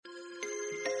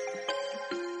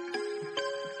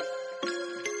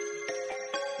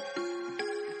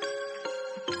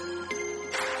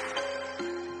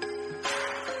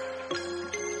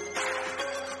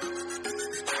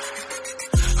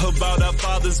about our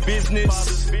Father's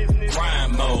business.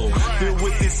 Crime mode. Filled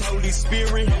with this Holy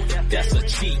Spirit. That's a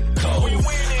cheat code.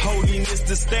 Holiness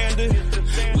the standard.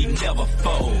 We never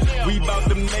fold. We about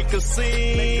to make a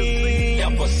scene.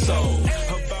 Episode.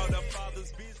 About our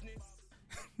Father's business.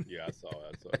 Yeah, I saw.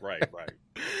 Right.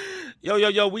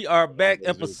 Yo, we are back,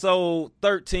 episode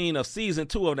 13 of season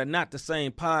 2 of the Not the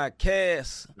Same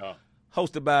podcast. No.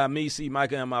 Hosted by me, C.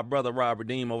 Micah, and my brother, Rob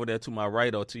Redeem, over there to my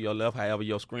right or to your left, however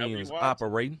your screen is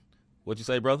operating. What you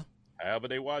say, brother? However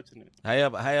they watching it.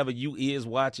 However you is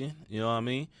watching, you know what I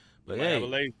mean? But hey. Have a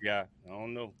lazy guy. I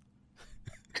don't know.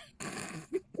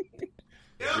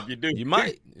 If you do. You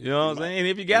might. You know what I'm saying?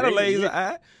 If you got a lazy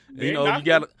eye, you know,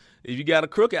 if you got a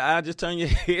crooked eye, just turn your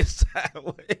head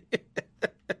sideways.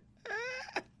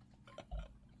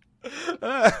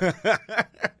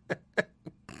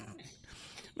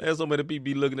 Man, so many people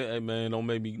be looking at, hey man, don't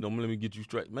let me get you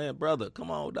straight. Man, brother, come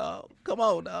on, dog.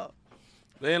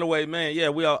 But anyway, man, yeah,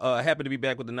 we are happy to be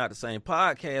back with the Not the Same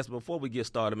podcast. Before we get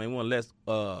started, man, we want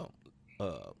to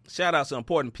shout out some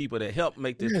important people that help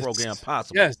make this program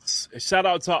possible. Yes. Shout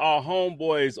out to our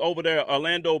homeboys over there,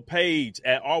 Orlando Page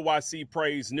at RYC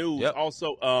Praise News. Yep.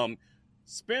 Also,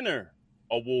 Spinner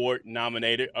Award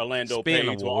nominated Orlando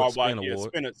Page or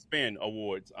Spin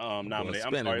Awards nominated.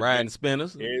 I'm sorry, riding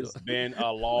spinners. It's been a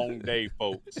long day,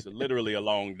 folks. Literally a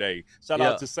long day. Shout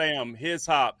out to Sam, His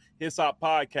Hop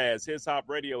Podcast, His Hop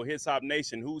Radio, His Hop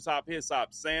Nation, Who's Hop, His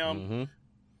Hop, Sam. Mm-hmm.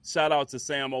 Shout out to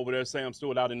Sam over there, Sam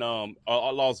Stewart out in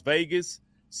Las Vegas.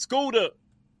 Scooter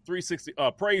 360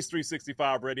 Praise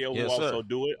 365 Radio, who also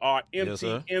do it. Our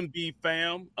MTMV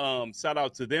fam. Shout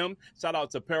out to them. Shout out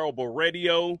to Parable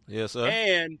Radio. Yes, sir.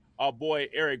 And our boy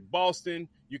Eric Boston.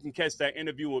 You can catch that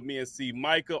interview with me and C.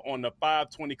 Micah on the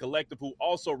 520 Collective, who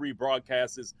also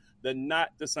rebroadcasts the Not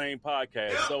the Same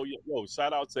podcast. So,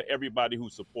 shout out to everybody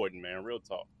who's supporting, man. Real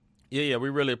talk. Yeah, we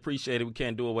really appreciate it. We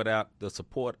can't do it without the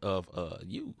support of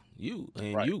you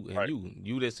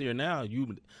that's here now,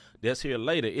 you that's here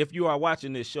later. If you are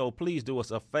watching this show, please do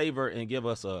us a favor and give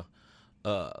us a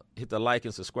hit the like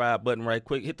and subscribe button right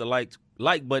quick. Hit the like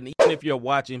button. Even if you're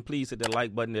watching, please hit the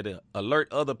like button to alert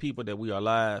other people that we are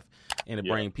live and to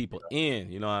bring people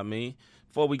in. You know what I mean?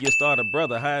 Before we get started,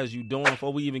 brother, how is you doing?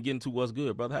 Before we even get into what's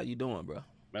good, brother, how you doing, bro?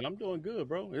 Man, I'm doing good,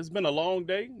 bro. It's been a long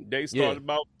day. Day started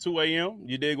about 2 a.m.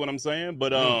 You dig what I'm saying?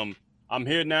 But I'm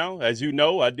here now. As you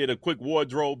know, I did a quick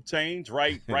wardrobe change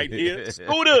right here.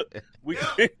 Scooter, we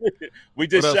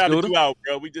just shouted you out,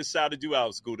 bro. We just shouted you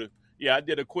out, Scooter. Yeah, I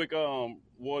did a quick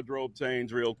wardrobe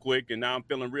change real quick, and now I'm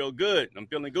feeling real good. I'm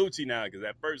feeling Gucci now because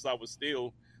at first I was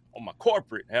still on my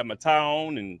corporate, had my tie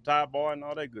on and tie bar and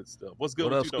all that good stuff. What's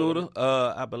good with you, Scooter?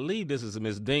 I believe this is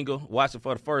Miss Dingle watching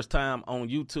for the first time on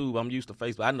YouTube. I'm used to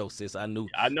Facebook. I know, sis. I know,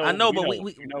 but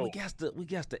we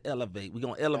got to elevate. We're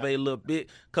gonna elevate a little bit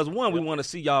because we want to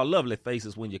see y'all lovely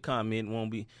faces when you comment.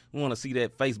 We want to see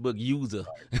that Facebook user,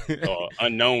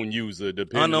 unknown user,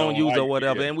 or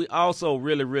whatever. And we also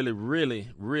really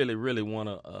want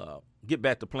to get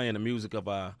back to playing the music of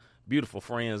our beautiful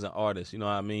friends and artists, you know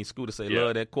what I mean? Scooter say,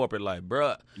 love that corporate life,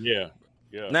 bruh. Yeah.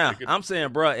 Now, I'm saying,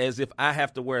 bruh, as if I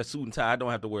have to wear a suit and tie. I don't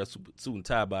have to wear a suit and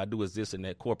tie, but I do exist in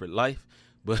that corporate life.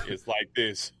 But it's like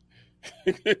this.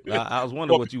 I was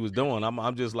wondering what you was doing.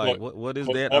 I'm just like, what is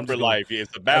that? Corporate life,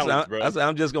 it's a balance, bro.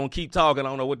 I'm just going to keep talking. I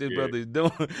don't know what this brother is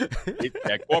doing.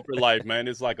 That corporate life, man,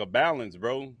 it's like a balance,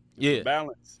 bro. It's a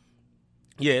balance.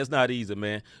 Yeah, it's not easy,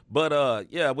 man. But,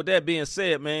 with that being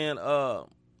said, man,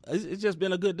 it's just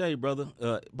been a good day, brother.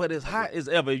 But as hot as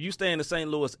ever, if you stay in the St.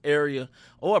 Louis area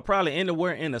or probably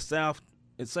anywhere in the South,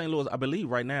 in St. Louis, I believe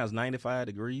right now it's 95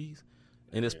 degrees,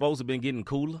 and it's supposed to be getting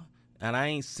cooler, and I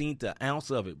ain't seen the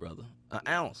ounce of it, brother. An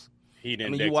ounce.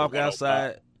 You walk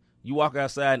outside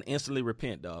and instantly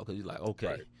repent, dog, because you're like,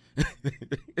 okay. Right.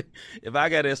 If I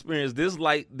got to experience this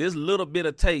little bit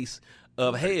of taste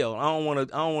of hell, I don't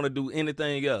want to do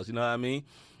anything else. You know what I mean?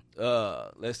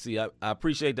 Let's see. I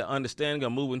appreciate the understanding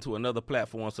of moving to another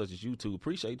platform such as YouTube.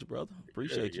 Appreciate you, brother.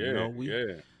 Appreciate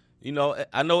you. You know,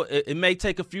 I know it may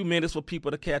take a few minutes for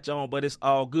people to catch on, but it's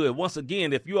all good. Once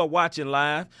again, if you are watching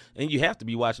live and you have to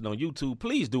be watching on YouTube,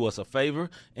 please do us a favor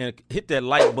and hit that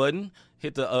like button,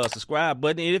 hit the subscribe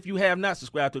button. And if you have not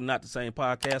subscribed to the Not the Same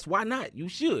podcast, why not? You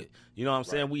should. You know what I'm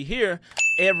saying? We here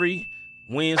every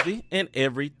Wednesday and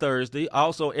every Thursday.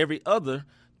 Also, every other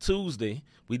Tuesday,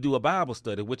 we do a Bible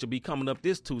study, which will be coming up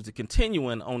this Tuesday,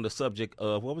 continuing on the subject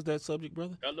of, what was that subject,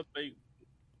 brother? Elevate.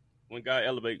 When God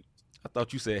elevates. I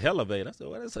thought you said elevate. I said,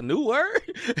 well, that's a new word.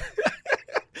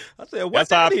 I said, what?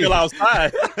 That's how I feel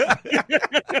outside.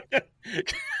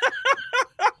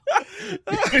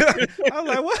 I'm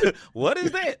like, what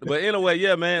is that? But anyway,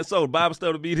 yeah, man. So Bible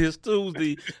study will be this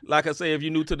Tuesday. Like I say, if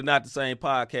you're new to the Not the Same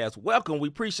podcast, welcome. We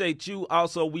appreciate you.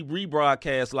 Also, we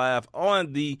rebroadcast live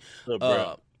on the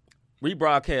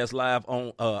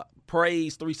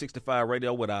Praise 365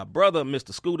 Radio with our brother,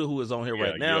 Mr. Scooter, who is on here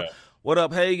right now. Yeah. What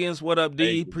up, Hagens? What up,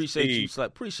 D? Appreciate you.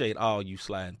 Appreciate all you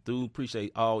sliding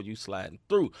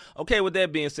through. Okay, with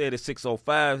that being said, it's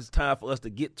 6:05. It's time for us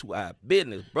to get to our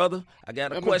business, brother. I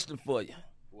got a question for you.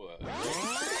 What?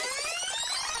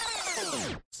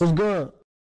 What's good?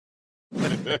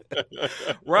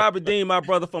 Robert Dean, my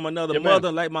brother from another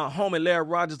mother, like my homie Larry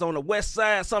Rogers on the west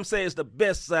side. Some say it's the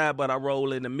best side, but I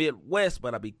roll in the Midwest.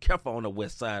 But I be careful on the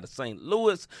west side of St.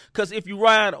 Louis, because if you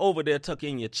ride over there, tuck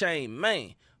in your chain,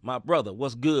 man. My brother,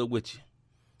 what's good with you?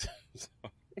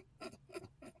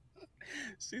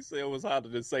 She said it was hotter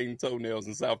than Satan toenails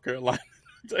in South Carolina.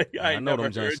 I know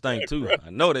them just stink too.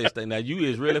 I know they stink. Now you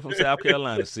is really from South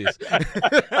Carolina, sis.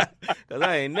 Because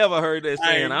I ain't never heard that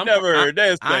saying.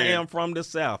 I am from the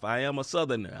South. I am a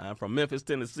Southerner. I'm from Memphis,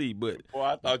 Tennessee. But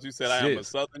I thought you said I am a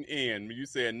Southern end. You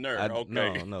said nerd.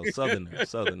 Okay. No, Southerner.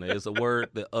 Southerner. It's a word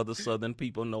that other Southern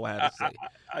people know how to say.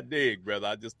 I dig, brother.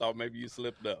 I just thought maybe you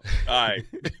slipped up. All right.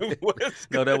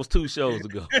 No, that was 2 shows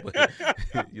ago. But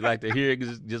you like to hear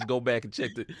it? Just go back and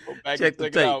check the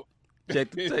tape.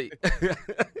 Check the tape.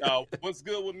 What's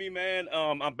good with me, man?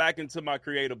 I'm back into my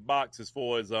creative box as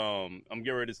far as I'm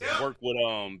getting ready to work with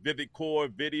Vivid Core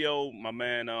Video. My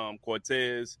man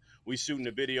Cortez. We shooting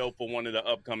a video for one of the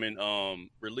upcoming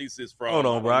releases from. Hold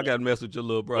on, bro. I gotta mess with your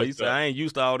little bro. He said I ain't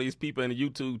used to all these people in the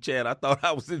YouTube chat. I thought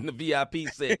I was in the VIP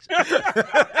section.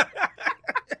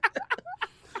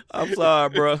 I'm sorry,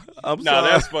 bro. I'm sorry.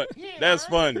 That's fun. That's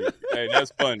funny. Hey,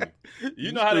 that's funny.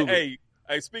 You know how to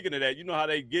Hey, speaking of that, you know how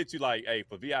they get you like, hey,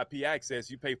 for VIP access,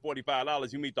 you pay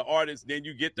 $45, you meet the artist, then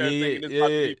you get there thinking it's about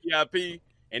to be VIP,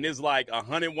 and it's like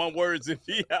 101 words in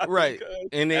VIP. Right.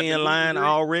 And they in line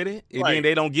already, and then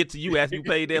they don't get to you after you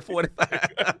paid that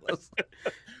 $45.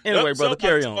 Anyway, brother,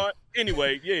 carry on.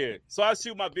 Anyway, yeah. So I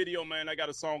shoot my video, man. I got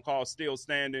a song called Still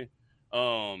Standing,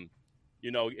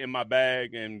 in my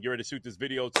bag, and get ready to shoot this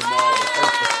video tomorrow.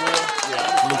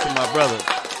 Salute to my brother.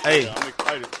 Hey, I'm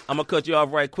excited. I'm going to cut you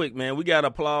off right quick, man. We got to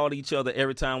applaud each other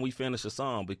every time we finish a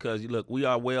song because, look, we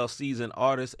are well-seasoned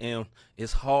artists, and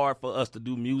it's hard for us to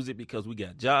do music because we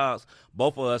got jobs.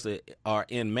 Both of us are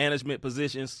in management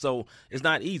positions, so it's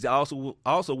not easy.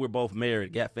 Also, we're both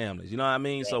married, got families. You know what I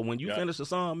mean? Yeah, so when you finish a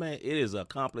song, man, it is an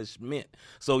accomplishment.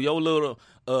 So your little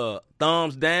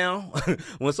thumbs down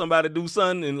when somebody do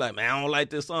something and like, man, I don't like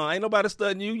this song. Ain't nobody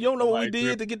studying you. You don't know what we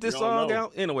did to get this song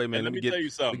out. Anyway, man, let me tell you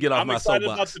something. Get off my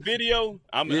soapbox. The video.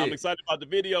 I'm excited about the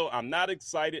video. I'm not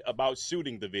excited about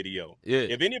shooting the video. Yeah.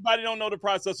 If anybody don't know the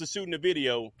process of shooting the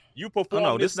video, you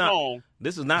perform this song.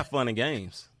 This is not fun and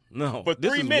games. No. For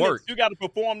 3 minutes, work. You got to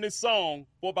perform this song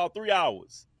for about 3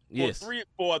 hours. Yes.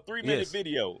 For a 3-minute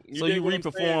video. So you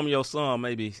re-perform your song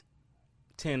maybe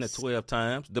 10 to 12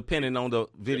 times, depending on the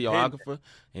videographer.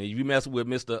 And if you mess with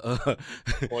Mr.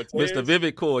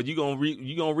 Vivid Core, you gonna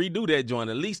redo that joint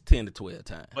at least 10 to 12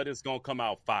 times. But it's gonna come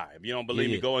out 5. You don't believe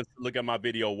me? Go and look at my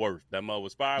video worth. That mug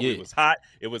was 5. It was hot.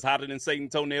 It was hotter than Satan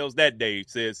toenails that day,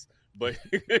 sis. But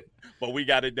we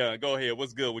got it done. Go ahead.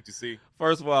 What's good? What you see?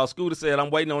 First of all, Scooter said, I'm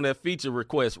waiting on that feature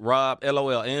request. Rob,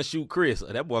 LOL, and shoot Chris.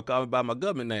 That boy called me by my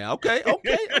government now. Okay.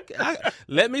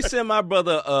 Let me send my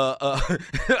brother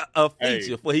a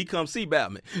feature before he come see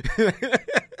about me.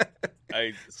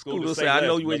 Hey, Scooter said, I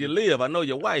know where you live. I know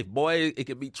your wife. Boy, it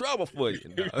could be trouble for you.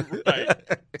 Right.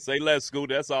 Say less,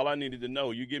 Scooter. That's all I needed to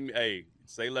know. You give me,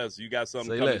 say less. You got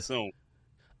something coming soon.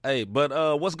 Hey,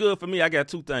 but what's good for me, I got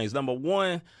 2 things. Number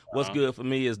one, what's good for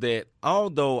me is that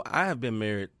although I have been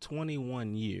married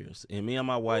 21 years, and me and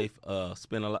my wife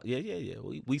spend a lot,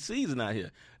 we season out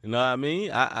here. You know what I mean?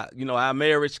 Our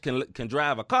marriage can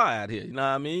drive a car out here. You know what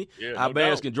I mean? Yeah, our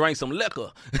marriage can drink some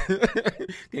liquor,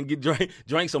 can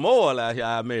drink some oil out here.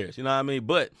 Our marriage, you know what I mean?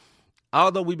 But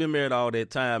although we've been married all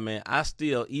that time, man, I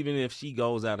still, even if she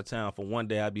goes out of town for one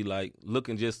day, I'd be like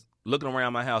looking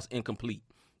around my house incomplete.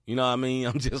 You know what I mean?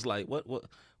 I'm just like,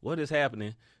 what is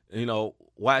happening?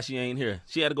 Why she ain't here?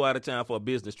 She had to go out of town for a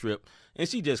business trip, and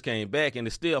she just came back, and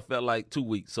it still felt like 2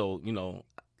 weeks. So,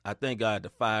 I thank God the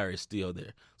fire is still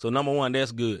there. So, number one,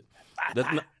 that's good.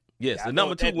 Yes. The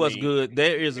number 2 was good.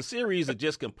 There is a series that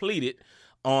just completed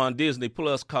on Disney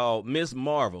Plus called Ms.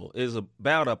 Marvel. It's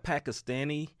about a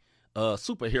Pakistani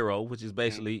superhero, which is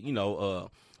basically,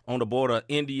 on the border of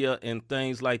India and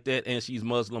things like that, and she's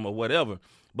Muslim or whatever.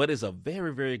 But it's a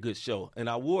very, very good show. And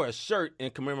I wore a shirt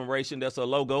in commemoration. That's a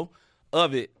logo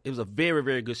of it. It was a very,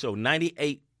 very good show.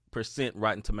 98%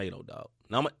 Rotten Tomato, dog.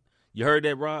 Now, You heard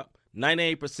that, Rob?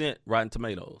 98% Rotten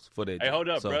Tomatoes for that. Hey, hold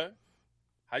up, bro.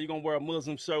 How you gonna wear a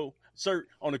Muslim shirt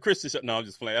on a Christian shirt? No, I'm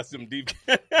just playing. That's them deep.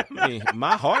 I mean,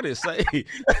 my heart is saved.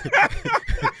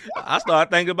 I started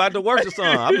thinking about the worship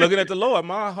song. I'm looking at the Lord.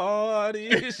 My heart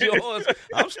is yours.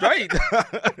 I'm straight.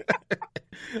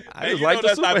 I just like the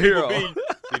superhero.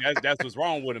 See, that's what's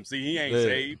wrong with him. See, he ain't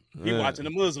saved. He watching a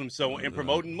Muslim show and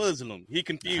promoting Muslim. He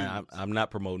confused. I'm not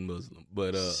promoting Muslim,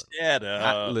 but shut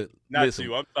up. Not listen,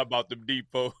 you. I'm talking about the deep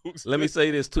folks. Let me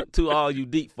say this to all you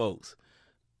deep folks.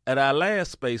 At our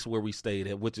last space where we stayed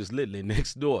at, which is literally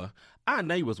next door, our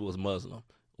neighbors was Muslim.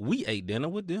 We ate dinner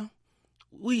with them.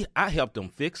 I helped them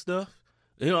fix stuff.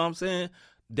 You know what I'm saying?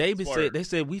 They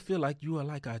said we feel like you are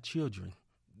like our children.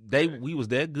 We was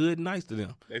that good and nice to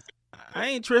them. I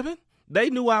ain't tripping.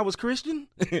 They knew I was Christian.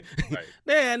 Right.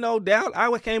 They had no doubt.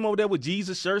 I came over there with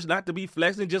Jesus shirts, not to be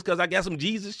flexing, just because I got some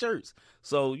Jesus shirts.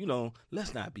 So,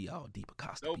 let's not be all deep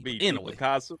Acosta. Don't be deep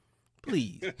Acosta.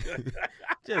 Please,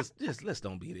 just let's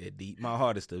don't be that deep. My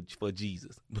heart is for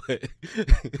Jesus, but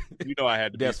I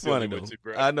had to. That's be funny though. With you,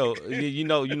 bro. I know. You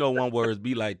know, one words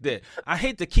be like that. I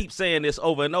hate to keep saying this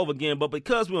over and over again, but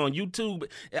because we're on YouTube,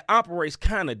 it operates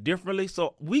kind of differently.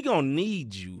 So we gonna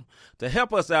need you to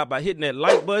help us out by hitting that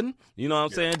like button. You know what I'm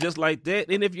saying? Just like that.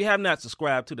 And if you have not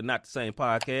subscribed to the Not the Same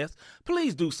podcast,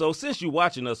 please do so since you're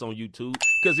watching us on YouTube.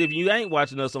 Because if you ain't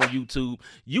watching us on YouTube,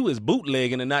 you is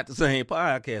bootlegging the Not the Same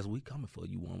podcast. We coming for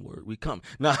you, one word. We coming.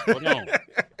 Nah. Hold on.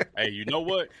 Hey, you know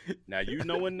what? Now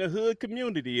in the hood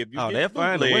community, if you get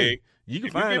find a way. You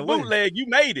can find a way. Bootleg, you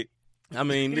made it. I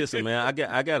mean, listen, man.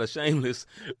 I got a shameless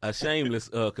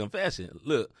confession.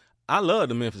 Look, I love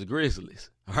the Memphis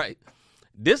Grizzlies. All right.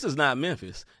 This is not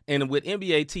Memphis. And with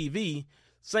NBA TV,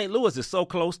 St. Louis is so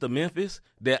close to Memphis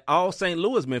that all St.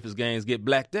 Louis Memphis games get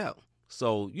blacked out.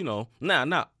 So,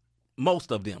 not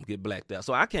most of them get blacked out.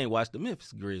 So I can't watch the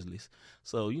Memphis Grizzlies.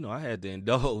 So, I had to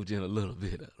indulge in a little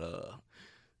bit of,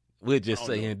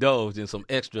 indulge in some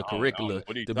extracurricular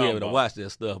to be able to watch that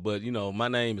stuff. But, my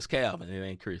name is Calvin. It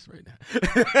ain't Chris right now.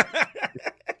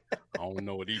 I don't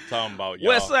know what he's talking about, y'all.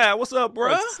 West Side, what's up, bro?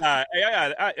 West Side.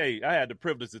 Hey, I had the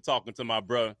privilege of talking to my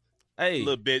bro a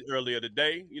little bit earlier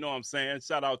today. You know what I'm saying?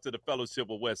 Shout out to the Fellowship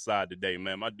of West Side today,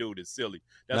 man. My dude is silly.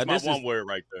 That's my one word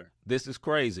right there. This is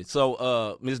crazy.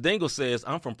 So Ms. Dingle says,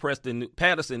 I'm from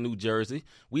Patterson, New Jersey.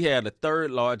 We had the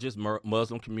third largest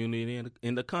Muslim community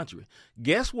in the country.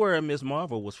 Guess where Miss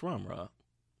Marvel was from, Rob?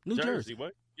 New Jersey.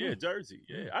 What? Yeah, Jersey.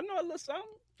 Yeah, I know a little something.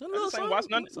 I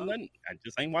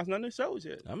just ain't watched none of the shows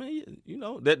yet. I mean,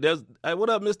 there's what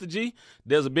up, Mr. G?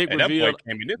 There's a big reveal. That boy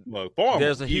came in this form.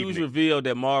 There's a huge reveal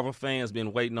that Marvel fans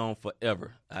been waiting on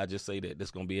forever. I just say that. That's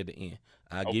going to be at the end.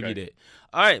 I'll give you that.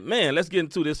 All right, man, let's get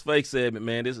into this fake segment,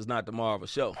 man. This is not the Marvel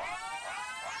show.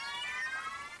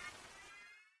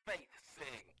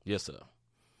 Yes, sir.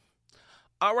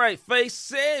 All right, fake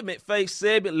segment.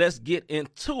 Let's get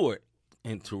into it.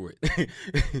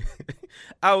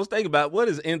 I was thinking about what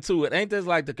is Intuit. Ain't this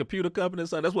like the computer company?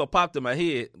 So that's what popped in my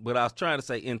head, but I was trying to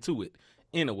say Intuit.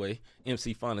 Anyway,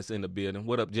 MC Funness in the building.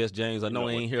 What up, Jess James? I know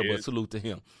he ain't here, but salute to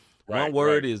him. Right, one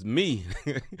word is me.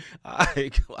 That's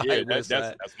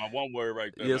my one word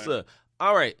right there. Yes, sir.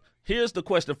 All right. Here's the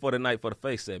question for the night for the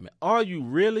fake segment. Are you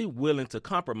really willing to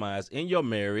compromise in your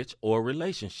marriage or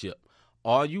relationship?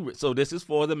 So this is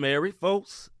for the married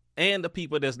folks and the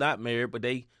people that's not married, but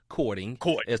they courting,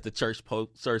 as the church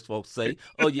folks say,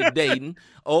 or you're dating,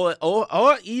 or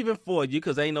even for you,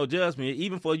 because ain't no judgment,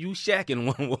 even for you shacking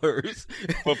one words.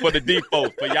 But for the deep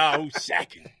folks, for y'all who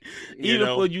shacking. Even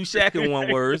for you shacking one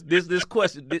words, this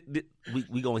question,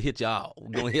 we going to hit y'all. We're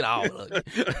going to hit all of you.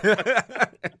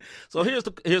 So here's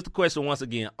the question once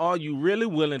again. Are you really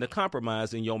willing to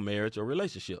compromise in your marriage or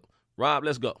relationship? Rob,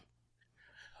 let's go.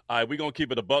 All right, we're going to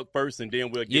keep it a buck first, and then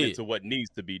we'll get into what needs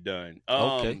to be done.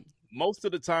 Okay. Most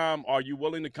of the time, are you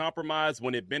willing to compromise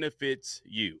when it benefits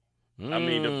you? I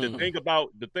mean, the thing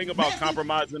about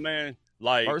compromising, man,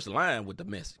 like first line with the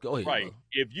message. Go ahead. Right. Bro.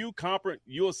 If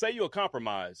you'll say you'll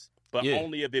compromise, but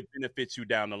only if it benefits you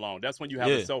down the line. That's when you have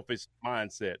a selfish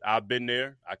mindset. I've been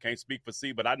there. I can't speak for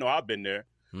C, but I know I've been there.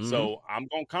 Mm-hmm. So I'm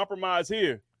going to compromise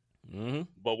here. Mm-hmm.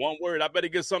 But one word, I better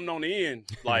get something on the end.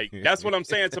 Like, that's what I'm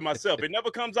saying to myself. It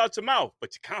never comes out your mouth, but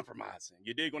you're compromising.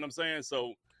 You dig what I'm saying?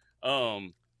 So,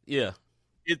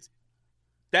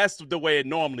 that's the way it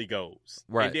normally goes.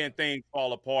 Right. And then things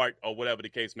fall apart or whatever the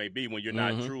case may be when you're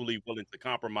not truly willing to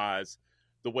compromise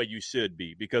the way you should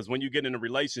be. Because when you get in a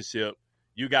relationship,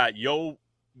 you got your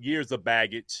years of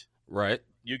baggage. Right.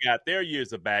 You got their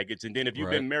years of baggage. And then if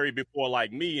you've been married before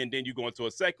like me, and then you go into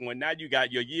a second one, now you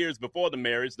got your years before the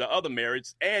marriage, the other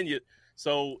marriage,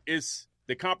 so there's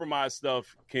the compromise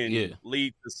stuff can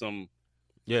lead to some,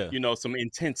 some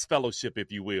intense fellowship, if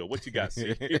you will. What you got,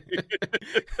 see?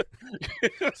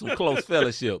 Some close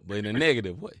fellowship, but in a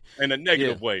negative way. In a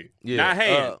negative way. Yeah. Not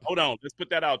hands. Hold on. Let's put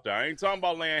that out there. I ain't talking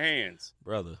about laying hands.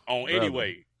 Brother. Any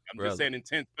way. I'm just saying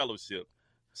intense fellowship.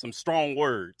 Some strong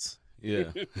words.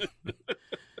 Yeah.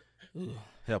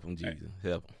 Help him, Jesus.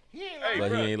 Help him.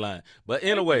 But he ain't lying. But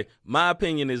anyway, my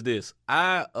opinion is this.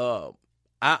 I'm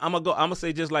gonna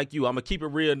say just like you. I'm gonna keep it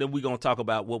real, and then we're gonna talk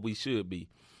about what we should be.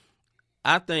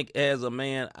 I think as a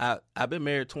man, I've been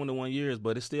married 21 years,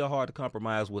 but it's still hard to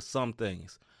compromise with some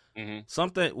things.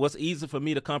 Mm-hmm. What's easy for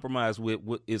me to compromise with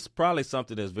is probably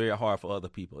something that's very hard for other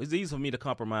people. It's easy for me to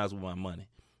compromise with my money.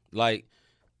 Like,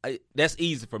 that's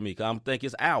easy for me because I'm thinking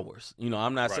it's ours.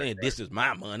 I'm not saying this is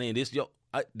my money and this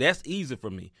that's easy for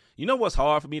me. You know what's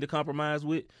hard for me to compromise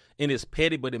with? And it's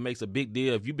petty, but it makes a big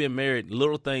deal. If you've been married,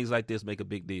 little things like this make a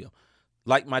big deal.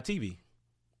 Like my TV.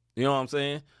 You know what I'm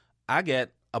saying? I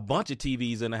got a bunch of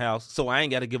TVs in the house, so I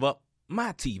ain't got to give up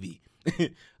my TV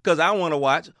because I want to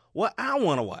watch what I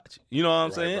want to watch. You know what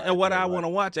I'm saying? And what I want to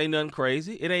watch ain't nothing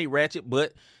crazy. It ain't ratchet,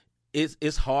 but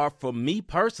it's hard for me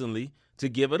personally to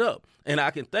give it up. And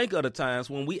I can think of the times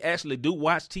when we actually do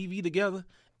watch TV together,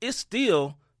 it's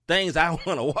still things I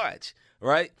want to watch,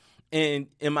 right? And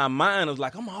in my mind, I was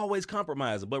like, I'm always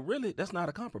compromising. But really, that's not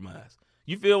a compromise.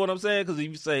 You feel what I'm saying? Because if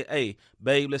you say, hey,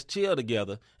 babe, let's chill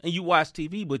together, and you watch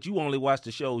TV, but you only watch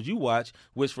the shows you watch,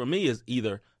 which for me is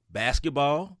either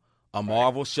basketball, a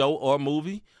Marvel show or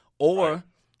movie, or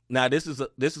now this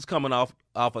is coming out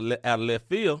of left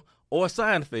field, or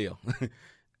Seinfeld.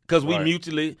 Because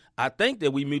I think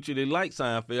that we mutually like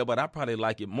Seinfeld, but I probably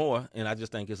like it more, and I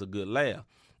just think it's a good laugh.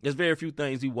 There's very few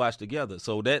things we watch together,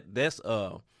 so that's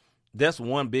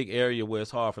one big area where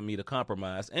it's hard for me to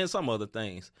compromise, and some other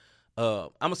things. I'm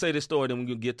gonna say this story, then we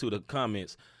can get to the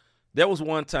comments. There was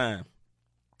one time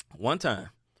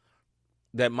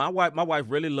that my wife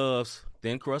really loves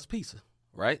thin crust pizza,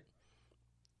 right?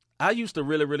 I used to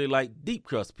really, really like deep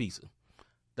crust pizza.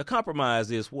 The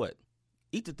compromise is what?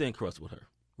 Eat the thin crust with her,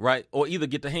 right? Or either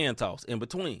get the hand toss in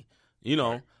between,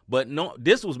 But no,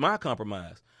 this was my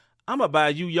compromise. I'm gonna buy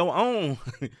you your own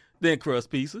thin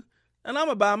crust pizza, and I'm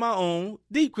gonna buy my own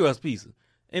deep crust pizza.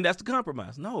 And that's the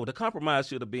compromise. No, the compromise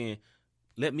should have been,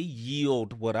 let me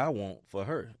yield what I want for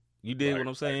her. You dig what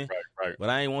I'm saying? Right. But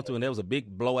I ain't want to, and there was a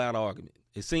big blowout argument.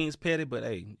 It seems petty, but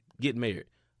hey, get married.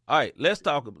 All right, let's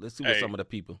see what some of the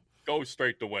people. Go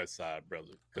straight to West Side, brother.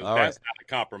 Because that's not a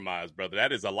compromise, brother.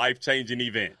 That is a life-changing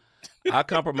event. I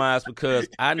compromise because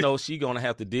I know she gonna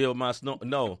have to deal with my snow.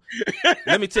 No,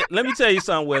 let me tell you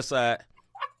something, West Side.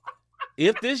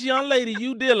 If this young lady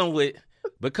you dealing with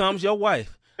becomes your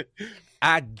wife,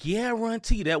 I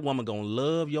guarantee that woman gonna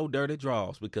love your dirty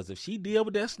draws, because if she deal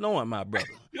with that snoring, my brother,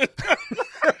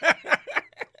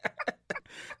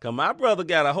 cause my brother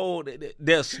got a hold.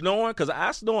 They're snoring, cause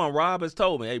I snore. And Rob has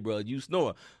told me, hey, bro, you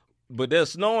snore. But they're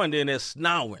snoring, then they're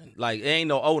snowing. Like, it ain't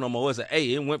no O no more. It's an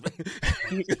A.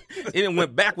 It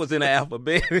went backwards in the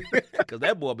alphabet. Because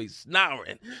that boy be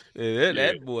snoring.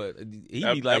 That boy,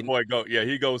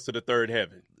 he goes to the third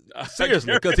heaven.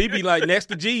 Seriously, because he be like next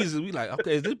to Jesus. We like,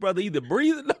 okay, is this brother either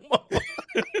breathing no more?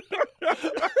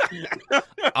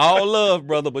 All love,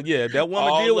 brother. But yeah, that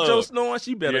woman deal with your snoring,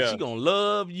 she gonna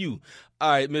love you.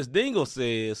 All right, Miss Dingle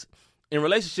says, in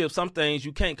relationships, some things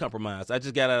you can't compromise. I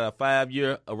just got out of a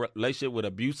 5-year relationship with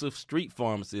abusive street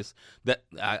pharmacists. That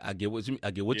I get what you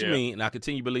mean, and I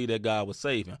continue to believe that God will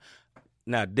save him.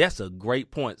 Now that's a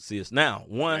great point, sis. Now,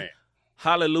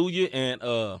 hallelujah, and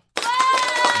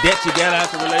that you got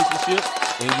out the relationship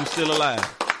and you still alive.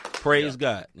 Praise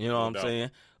God. You know what I'm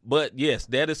saying? But yes,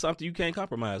 that is something you can't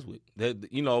compromise with. That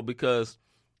because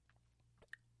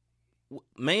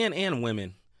man and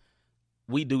women,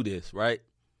 we do this, right?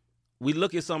 We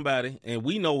look at somebody and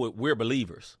we know we're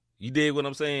believers. You dig what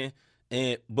I'm saying?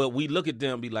 But we look at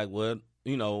them and be like, well,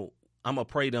 I'm gonna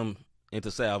pray them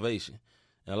into salvation.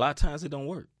 And a lot of times it don't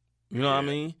work. You know what I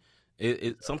mean?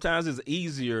 It sometimes it's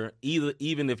easier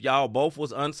even if y'all both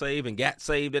was unsaved and got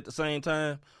saved at the same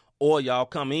time, or y'all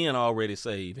come in already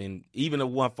saved. And even if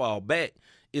one fall back,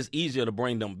 it's easier to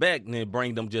bring them back than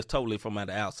bring them just totally from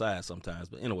the outside sometimes.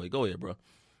 But anyway, go ahead, bro.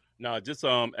 No, just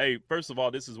hey, first of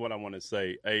all, this is what I want to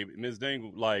say. Hey, Ms.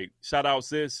 Dingle, like, shout out,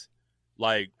 sis.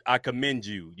 Like, I commend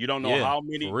you. You don't know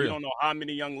how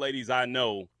many young ladies I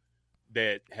know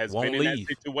that has been in that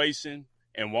situation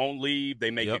and won't leave.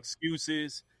 They make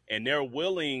excuses, and they're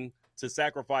willing to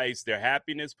sacrifice their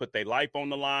happiness, put their life on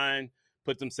the line,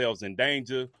 put themselves in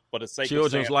danger for the sake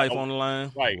children's of life on the line.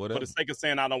 Right. Whatever. For the sake of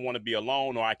saying I don't want to be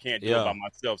alone or I can't do it by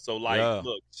myself. So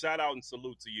look, shout out and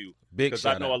salute to you. Big because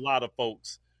shout I know out. a lot of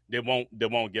folks that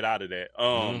won't get out of that.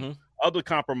 Other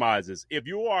compromises. If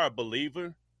you are a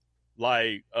believer,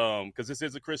 like because this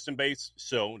is a Christian-based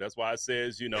show, that's why it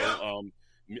says,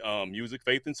 music,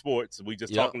 faith, and sports. We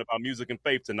just talking about music and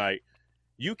faith tonight.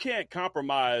 You can't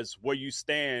compromise where you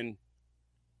stand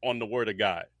on the word of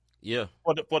God. Yeah.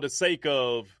 For the sake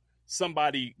of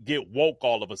somebody get woke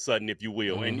all of a sudden, if you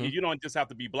will. And you don't just have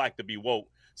to be black to be woke.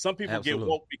 Some people get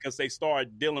woke because they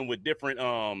start dealing with different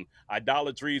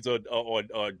idolatries or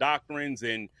doctrines,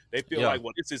 and they feel like,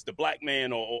 well, this is the black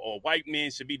man or white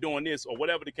men should be doing this or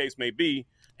whatever the case may be.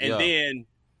 And then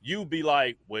you be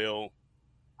like, well,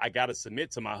 I gotta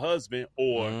submit to my husband,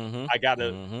 or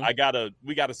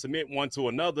we gotta submit one to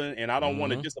another, and I don't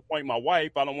want to disappoint my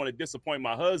wife. I don't want to disappoint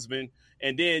my husband.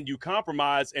 And then you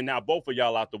compromise, and now both of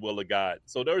y'all out the will of God.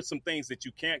 So there's some things that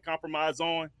you can't compromise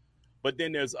on, but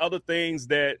then there's other things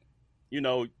that,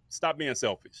 stop being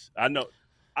selfish. I know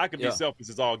I can be selfish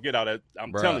as all get out.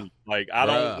 I'm telling you, like I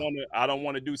don't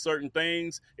want to do certain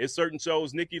things. It's certain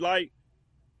shows Nikki like.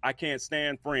 I can't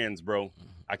stand Friends, bro.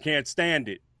 I can't stand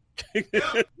it.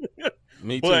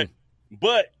 Me too.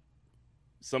 But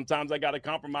sometimes I got to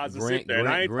compromise and sit there. And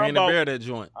I ain't talking about that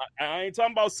joint. I ain't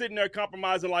talking about sitting there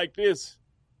compromising like this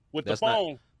with the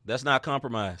phone. That's not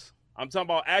compromise. I'm talking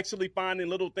about actually finding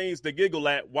little things to giggle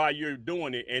at while you're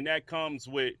doing it, and that comes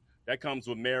with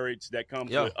marriage. That comes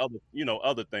with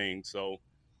other things. So,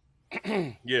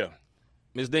 yeah.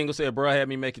 Ms. Dingle said, bro, had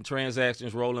me making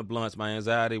transactions, rolling blunts. My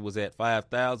anxiety was at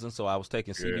 5,000, so I was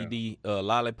taking CBD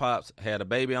lollipops, had a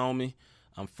baby on me.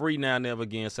 I'm free now, never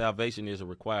again. Salvation is a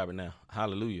requirement now.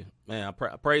 Hallelujah. Man, I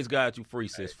praise God you free,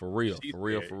 sis, for real,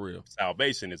 for real.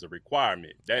 Salvation is a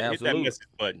requirement. Hit that message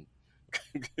button.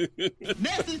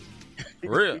 Message. For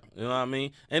real, you know what I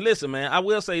mean? And listen, man, I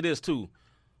will say this, too.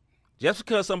 Just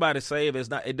because somebody's saved,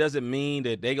 it doesn't mean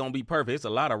that they're going to be perfect. It's a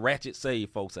lot of ratchet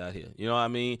saved folks out here. You know what I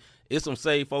mean? It's some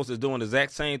saved folks that's doing the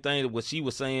exact same thing that what she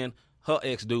was saying her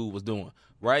ex-dude was doing,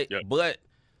 right? Yep. But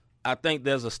I think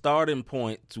there's a starting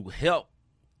point to help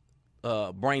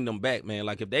bring them back, man.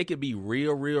 Like if they could be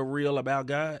real about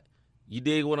God, you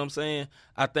dig what I'm saying?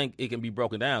 I think it can be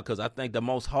broken down because I think the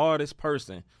most hardest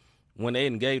person, when they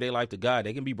engage their life to God,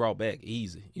 they can be brought back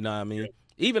easy. You know what I mean? Yep.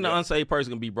 Even the unsaved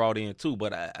person can be brought in too,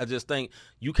 but I just think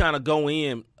you kind of go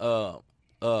in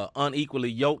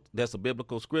unequally yoked. That's a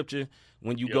biblical scripture.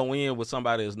 When you go in with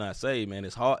somebody that's not saved, man,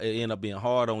 it's hard. It end up being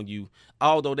hard on you.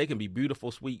 Although they can be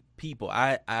beautiful, sweet people.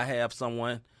 I have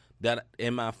someone that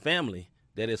in my family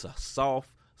that is a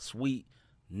soft, sweet,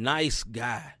 nice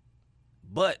guy,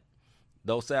 but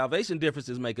those salvation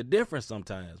differences make a difference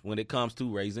sometimes when it comes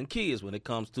to raising kids, when it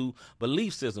comes to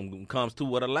belief system, when it comes to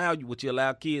what you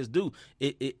allow kids do,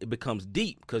 it becomes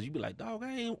deep because you be like, dog,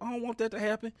 I don't want that to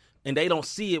happen. And they don't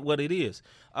see it what it is.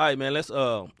 All right, man, we're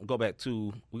going to go back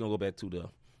to the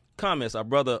comments. Our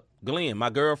brother Glenn, my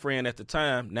girlfriend at the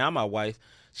time, now my wife,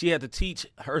 she had to teach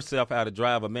herself how to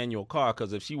drive a manual car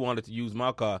because if she wanted to use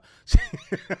my car,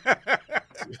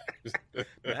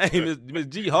 hey, Miss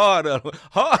G, hard. Now,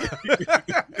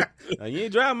 you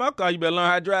ain't driving my car, you better learn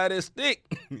how to drive that stick.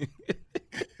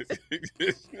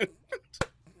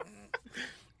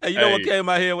 Hey, you know what came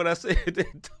out here when I said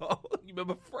that, dog? You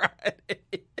remember Friday?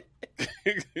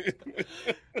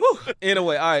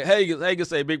 Anyway, all right. Hagen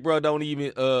say, big bro, don't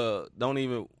even I don't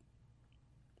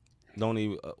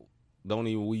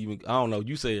know.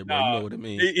 You say it, bro. You know what it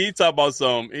means. He talk about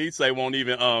he say won't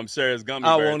even share his gummy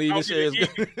bears. I won't even share his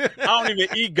I don't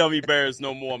even eat gummy bears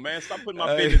no more, man. Stop putting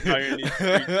my business out here in these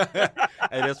streets.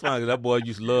 Hey, that's fine, because that boy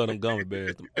used to love them gummy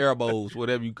bears, them airbows,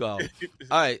 whatever you call them.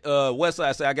 All right,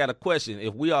 Westside say, I got a question.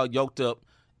 If we are yoked up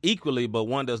equally, but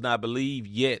one does not believe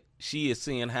yet, she is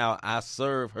seeing how I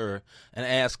serve her and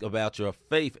ask about your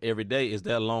faith every day. Is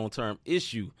that a long-term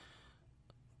issue?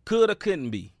 Could or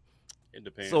couldn't be. It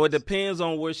depends. So it depends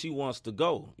on where she wants to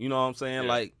go. You know what I'm saying? Yeah.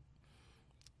 Like,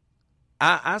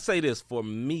 I say this for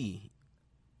me,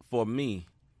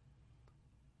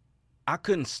 I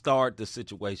couldn't start the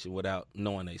situation without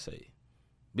knowing they say,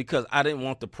 because I didn't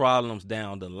want the problems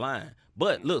down the line.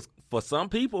 But look, for some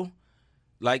people,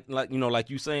 like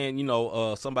you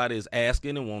saying, somebody is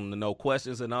asking and wanting to know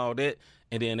questions and all that,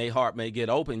 and then their heart may get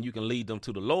open. You can lead them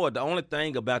to the Lord. The only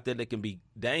thing about that can be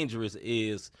dangerous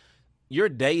is you're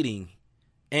dating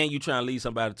and you trying to lead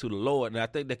somebody to the Lord, and I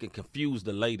think that can confuse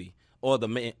the lady or the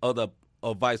man, or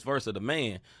vice versa, the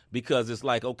man, because it's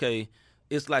like, okay,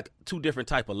 it's like two different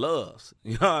type of loves.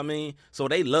 You know what I mean? So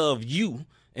they love you,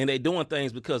 and they doing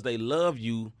things because they love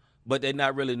you, but they're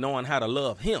not really knowing how to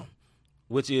love him.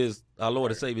 which is our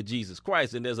Lord and Savior Jesus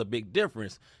Christ. And there's a big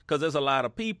difference because there's a lot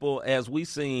of people, as we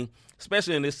seen,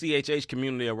 especially in this CHH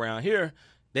community around here,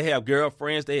 they have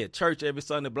girlfriends, they at church every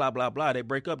Sunday, blah, blah, blah. They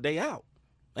break up, they out.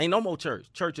 Ain't no more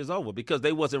church. Church is over because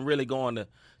they wasn't really going to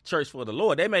church for the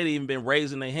Lord. They may have even been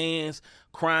raising their hands,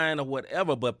 crying or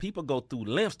whatever, but people go through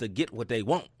lengths to get what they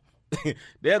want.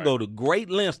 They'll go to great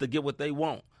lengths to get what they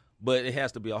want, but it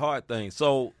has to be a hard thing.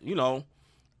 So, you know,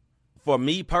 for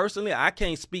me personally, I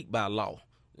can't speak by law,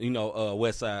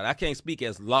 Westside. I can't speak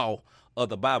as law of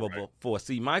the Bible. Right. But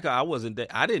for Micah,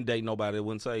 I didn't date nobody that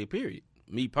wouldn't say period,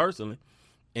 me personally.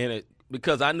 And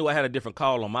because I knew I had a different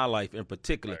call on my life in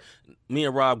particular. Right. Me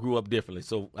and Rob grew up differently,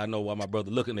 so I know why my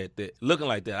brother looking like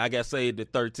that. I got saved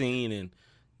at 13 and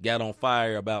got on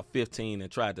fire about 15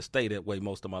 and tried to stay that way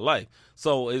most of my life.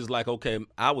 So it's like, okay,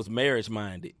 I was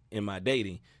marriage-minded in my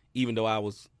dating, even though I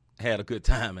had a good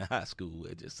time in high school.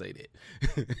 We'll just say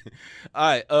that.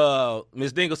 All right,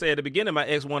 Ms. Dingle said at the beginning, my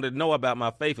ex wanted to know about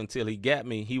my faith until he got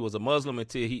me. He was a Muslim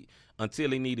until he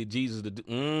needed Jesus to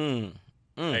do.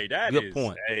 Hey, that good is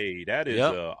point. Hey, that is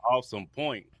an awesome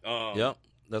point. Yep,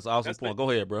 that's an awesome point. Go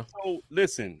ahead, bro. So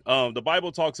listen, the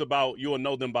Bible talks about you'll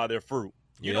know them by their fruit.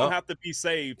 You don't have to be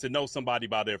saved to know somebody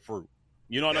by their fruit.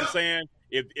 You know what I'm saying?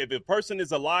 If a person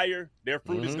is a liar, their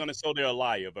fruit is going to show they're a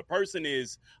liar. If a person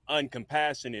is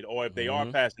uncompassionate, or if they are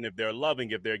passionate, if they're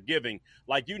loving, if they're giving,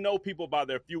 like, you know people by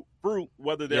their fruit,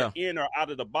 whether they're in or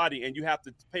out of the body, and you have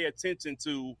to pay attention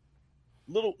to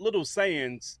little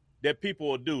sayings that people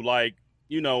will do, like,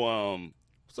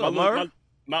 what's up, Merv?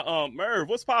 Merv,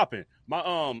 what's popping?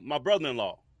 My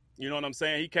brother-in-law, you know what I'm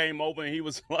saying? He came over and he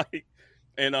was like,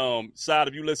 and Shad,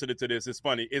 if you listening to this, it's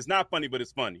funny. It's not funny, but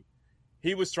it's funny.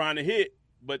 He was trying to hit,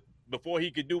 but before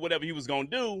he could do whatever he was gonna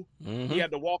do, he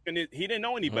had to walk in. He didn't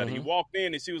know any better. He walked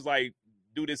in and she was like,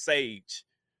 "Do this sage."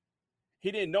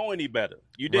 He didn't know any better.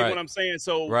 You dig what I'm saying?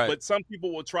 So, but some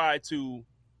people will try to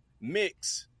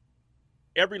mix.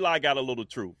 Every lie got a little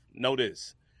truth. Know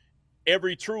this.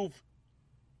 Every truth,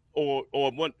 or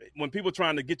when people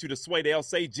trying to get you to sway, they'll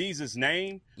say Jesus'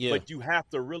 name, but you have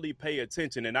to really pay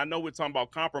attention. And I know we're talking about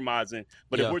compromising,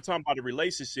 but if we're talking about a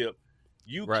relationship,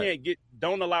 you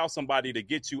don't allow somebody to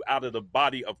get you out of the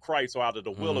body of Christ or out of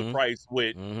the will of Christ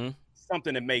with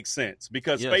something that makes sense,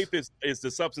 because faith is the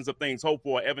substance of things hoped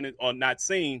for, evident or not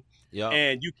seen.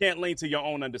 And you can't lean to your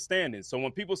own understanding. So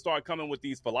when people start coming with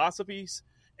these philosophies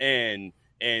and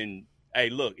hey,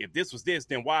 look, if this was this,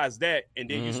 then why is that? And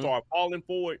then you start falling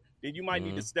for it, then you might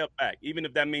need to step back, even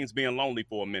if that means being lonely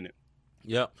for a minute.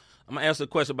 Yep. I'm going to answer a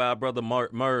question by our brother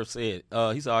Merv said.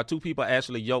 He said, are two people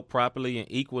actually yoked properly and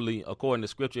equally according to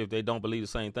Scripture if they don't believe the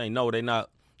same thing? No, they're not.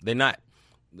 They're not.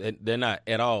 They're not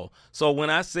at all. So when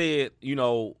I said, it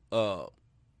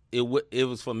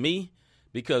was for me,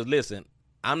 because, listen,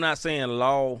 I'm not saying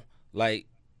law, like,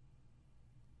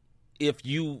 if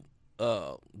you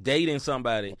dating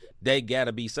somebody, they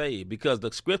gotta be saved, because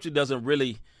the Scripture doesn't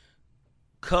really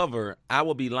cover. I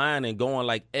will be lying and going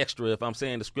like extra if I'm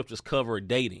saying the Scriptures cover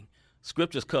dating.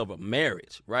 Scriptures cover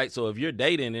marriage, right? So if you're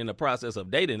dating, in the process of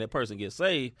dating, that person gets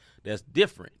saved, that's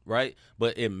different, right?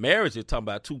 But in marriage, you're talking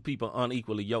about two people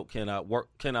unequally yoked cannot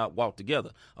walk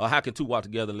together. Or how can two walk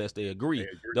together unless they agree?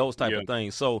 Those type of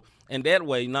things. So in that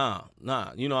way, nah.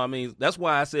 You know what I mean? That's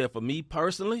why I said, for me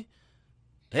personally,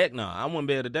 heck no, I wouldn't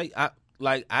be able to date. I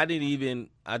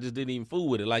just didn't even fool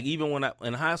with it. Like, even when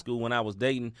in high school, when I was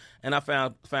dating and I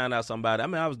found out somebody,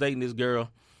 I was dating this girl,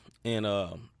 and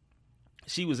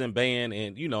she was in band,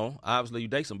 and obviously you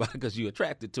date somebody because you're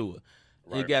attracted to her.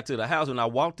 Right. You got to the house, and I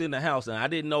walked in the house, and I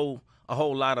didn't know a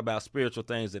whole lot about spiritual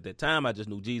things at that time. I just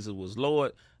knew Jesus was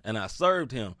Lord, and I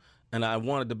served him, and I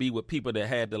wanted to be with people that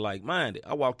had the like-minded.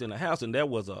 I walked in the house, and there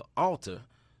was an altar,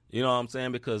 you know what I'm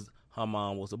saying, because her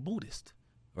mom was a Buddhist,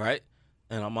 right?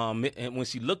 And her mom, and when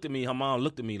she looked at me, her mom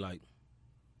looked at me like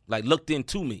looked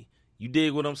into me. You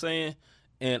dig what I'm saying?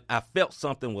 And I felt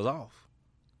something was off.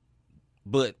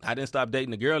 But I didn't stop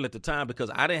dating the girl at the time because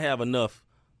I didn't have enough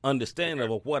understanding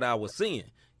of what I was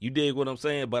seeing. You dig what I'm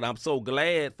saying? But I'm so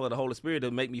glad for the Holy Spirit to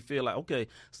make me feel like, okay,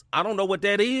 I don't know what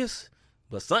that is,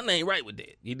 but something ain't right with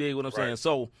that. You dig what I'm saying?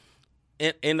 So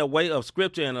in the way of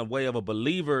Scripture and the way of a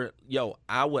believer,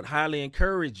 I would highly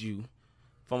encourage you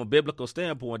from a biblical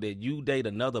standpoint that you date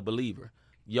another believer.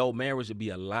 Your marriage would be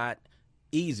a lot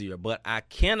easier. But I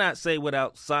cannot say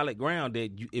without solid ground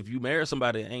that if you marry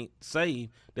somebody that ain't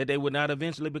saved, that they would not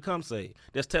eventually become saved.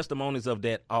 There's testimonies of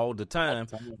that all the time.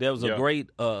 There was a great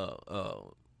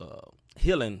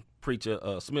healing preacher,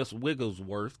 Smith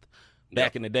Wigglesworth,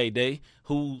 back in the day,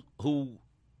 who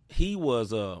he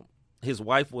was his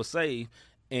wife was saved,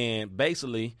 and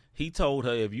basically he told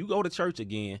her, if you go to church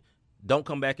again, don't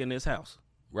come back in this house.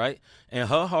 right? And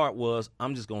her heart was,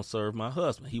 I'm just going to serve my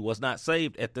husband. He was not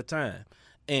saved at the time.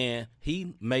 And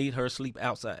he made her sleep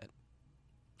outside.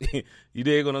 You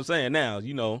dig what I'm saying? Now,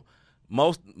 you know,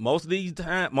 most of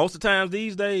the times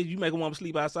these days, you make a woman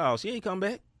sleep outside. She ain't come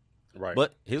back. Right.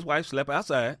 But his wife slept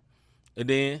outside. And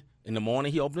then in the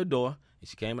morning, he opened the door. And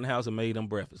she came in the house and made them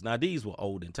breakfast. Now, these were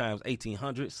olden times,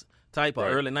 1800s type or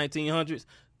early 1900s.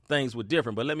 Things were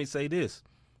different. But let me say this.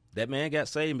 That man got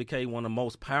saved and became one of the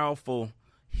most powerful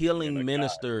healing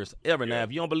ministers ever. Yeah. Now,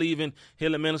 if you don't believe in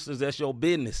healing ministers, that's your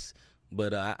business.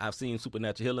 But I've seen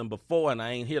supernatural healing before, and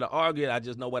I ain't here to argue it. I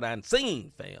just know what I've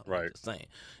seen, fam. Right. Just saying.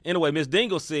 Anyway, Miss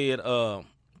Dingle said,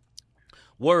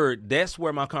 word, that's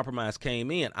where my compromise came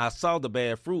in. I saw the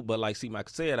bad fruit, but like C-Mike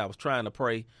said, I was trying to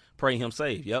pray him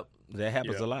saved. Yep, that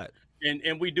happens a lot.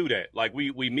 And we do that. Like,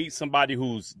 we meet somebody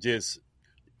who's just,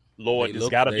 Lord, this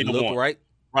got to be the one. Right.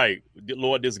 Right.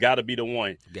 Lord, this got to be the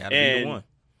one. Got to be the one.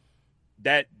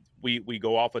 That, we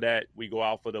go off of that. We go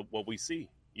off of what we see.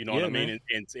 You know what I mean?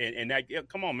 And that,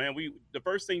 come on, man. The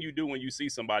first thing you do when you see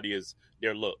somebody is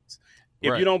their looks.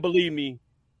 If you don't believe me,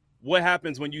 what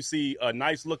happens when you see a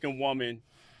nice looking woman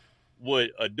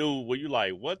with a dude where you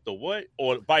like, what the what?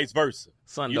 Or vice versa.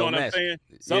 You know what I'm saying?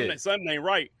 Something ain't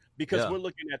right, because we're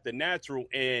looking at the natural,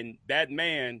 and that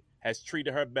man has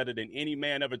treated her better than any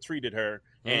man ever treated her.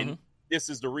 And this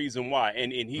is the reason why.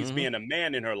 And he's being a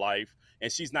man in her life, and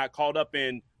she's not caught up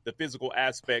in the physical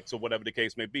aspects or whatever the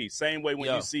case may be. Same way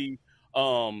when you see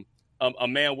a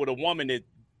man with a woman that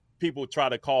people try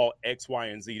to call X, Y,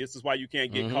 and Z. This is why you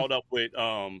can't get caught up with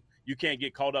you can't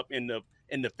get caught up in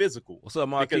the physical. What's up,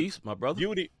 Marquise, my brother?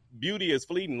 Beauty is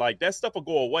fleeting. Like, that stuff will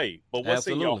go away. But what's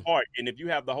in your heart, and if you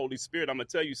have the Holy Spirit, I'm gonna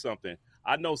tell you something.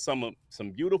 I know some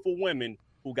beautiful women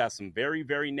who got some very,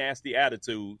 very nasty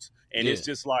attitudes, and it's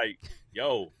just like,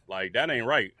 yo, like, that ain't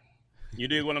right. You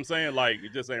dig what I'm saying? Like,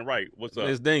 it just ain't right. What's up?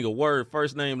 Miss Dingle, word,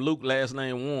 first name Luke, last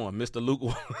name Warren. Mr. Luke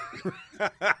Warren.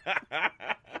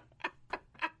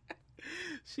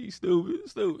 She's stupid.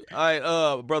 All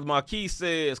right, Brother Marquis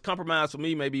says, compromise for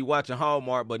me may be watching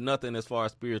Hallmark, but nothing as far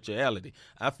as spirituality.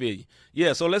 I feel you.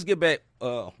 Yeah, so let's get back.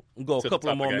 We'll go a couple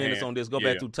of more minutes on this. Go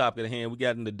back to the topic at hand. We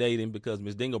got into dating because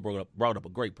Miss Dingle brought up a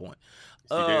great point.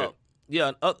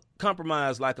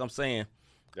 Compromise, like I'm saying.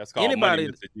 That's called money,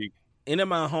 Mr. G. Any of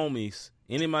my homies,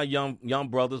 any of my young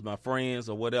brothers, my friends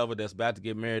or whatever that's about to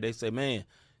get married, they say, man,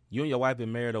 you and your wife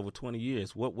been married over 20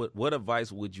 years. What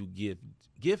advice would you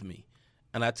give me?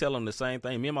 And I tell them the same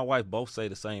thing. Me and my wife both say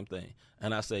the same thing.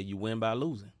 And I say, you win by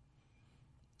losing.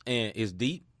 And it's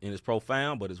deep and it's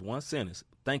profound, but it's one sentence.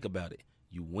 Think about it.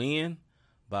 You win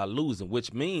by losing,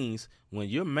 which means when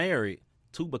you're married,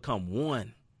 two become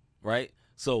one, right?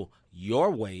 So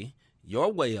your way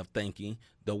of thinking,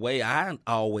 the way I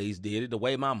always did it, the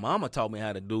way my mama taught me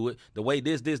how to do it, the way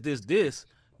this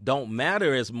don't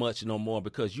matter as much no more,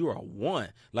 because you are one.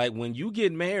 Like, when you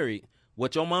get married,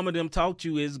 what your mama them taught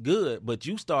you is good, but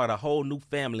you start a whole new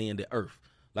family in the earth.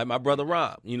 Like my brother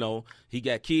Rob, he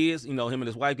got kids, him and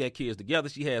his wife got kids together.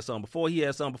 She had some before, he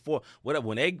had some before. Whatever.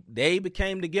 When they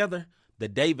became together, the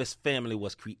Davis family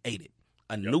was created,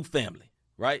 a new family.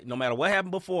 Right? No matter what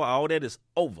happened before, all that is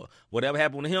over. Whatever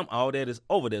happened to him, all that is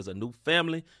over. There's a new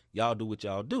family. Y'all do what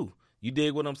y'all do. You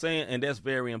dig what I'm saying? And that's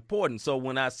very important. So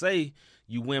when I say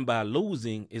you win by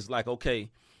losing, it's like,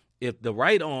 okay, if the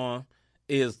right arm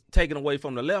is taken away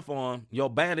from the left arm, your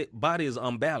body is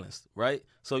unbalanced, right?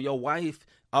 So your wife,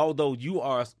 although you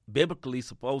are biblically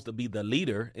supposed to be the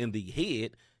leader and the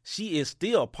head, she is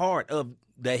still part of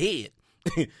the head.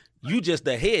 You just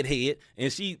the head,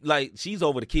 and she's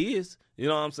over the kids. You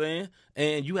know what I'm saying?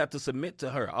 And you have to submit to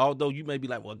her. Although you may be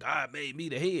like, well, God made me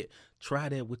the head. Try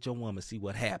that with your woman. See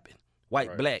what happened.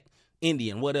 White, black,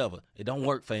 Indian, whatever. It don't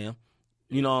work, fam.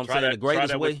 You know what I'm saying? The greatest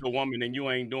try that way. With your woman and you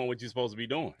ain't doing what you're supposed to be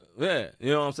doing. Yeah.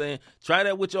 You know what I'm saying? Try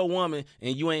that with your woman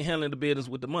and you ain't handling the business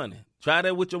with the money. Try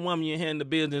that with your woman, you ain't handling the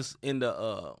business in the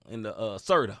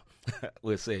CERTA.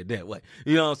 We'll say it that way.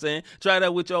 You know what I'm saying? Try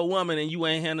that with your woman and you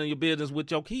ain't handling your business with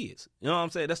your kids. You know what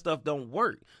I'm saying? That stuff don't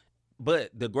work.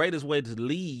 But the greatest way to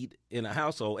lead in a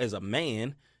household as a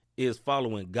man is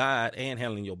following God and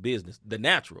handling your business. The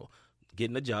natural,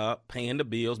 getting a job, paying the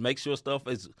bills, make sure stuff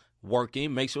is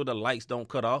working, make sure the lights don't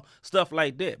cut off, stuff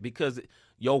like that. Because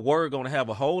your word going to have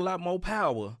a whole lot more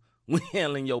power when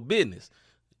handling your business.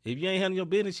 If you ain't handling your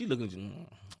business, she looking at you,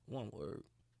 one word.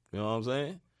 You know what I'm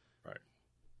saying?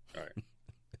 Right.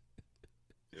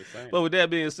 But with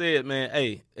that being said, man,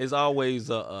 hey, it's always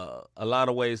a lot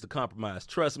of ways to compromise.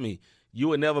 Trust me, you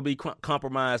will never be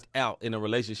compromised out in a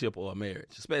relationship or a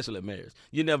marriage, especially a marriage.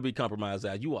 You'll never be compromised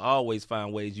out. You will always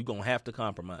find ways you're going to have to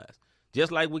compromise.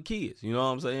 Just like with kids, you know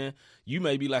what I'm saying? You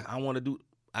may be like, I want to do,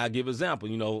 I give example.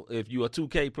 You know, if you're a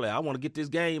 2K player, I want to get this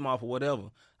game off or whatever.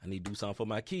 I need to do something for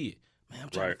my kid. Man, I'm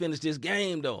trying to finish this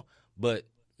game though, but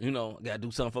you know, I gotta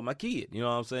do something for my kid. You know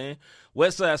what I'm saying?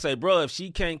 Westside say, bro, if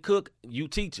she can't cook, you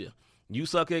teach her. You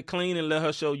suck at clean and let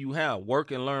her show you how.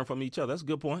 Work and learn from each other. That's a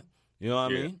good point. You know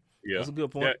what I mean? Yeah, that's a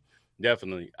good point.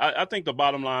 Definitely. I think the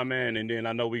bottom line, man, and then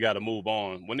I know we got to move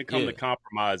on. When it comes to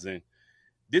compromising,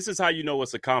 this is how you know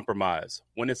it's a compromise,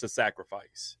 when it's a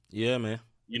sacrifice. Yeah, man.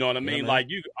 You know what I mean? Like,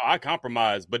 I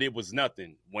compromised, but it was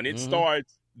nothing. When it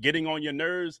starts getting on your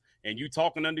nerves and you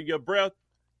talking under your breath,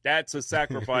 that's a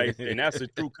sacrifice, and that's a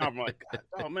true compromise. God,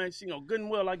 oh, man, she know good and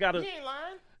well I got to. He ain't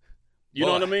lying. You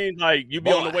know what I mean? Like, you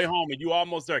be on the way home and you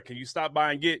almost there. Can you stop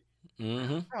by and get,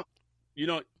 you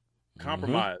know,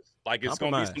 compromise. Like, it's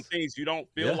going to be some things you don't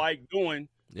feel like doing.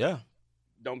 Yeah.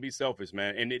 Don't be selfish,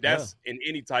 man. And that's in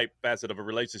any type facet of a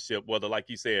relationship, whether, like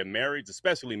you said, marriage,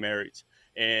 especially marriage,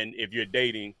 and if you're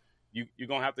dating, you're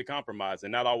going to have to compromise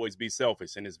and not always be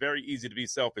selfish. And it's very easy to be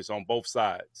selfish on both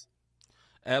sides.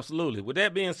 Absolutely. With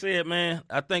that being said, man,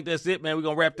 I think that's it, man. We're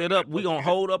going to wrap that up. We're going to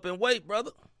hold up and wait,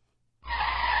 brother.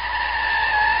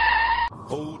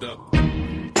 Hold up.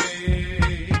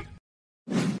 Hey.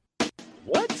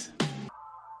 What?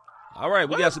 All right,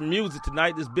 we got some music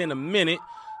tonight. It's been a minute.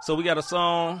 So we got a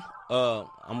song. I'm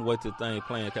going to wait till the thing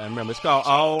playing. I can't remember. It's called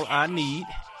All I Need.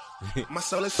 My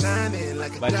soul is shining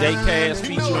like a by J. Cass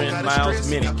featuring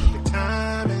Miles Minnick.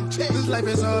 This life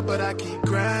is hard, but I keep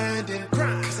grinding.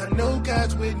 Cause I know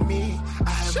God's with me. I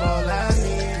have all I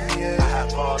need. Yeah. I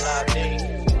have all I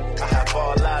need. I have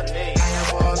all I need. I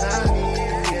have all I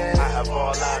need. Yeah. I have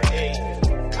all I need.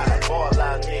 I have all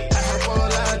I need. I have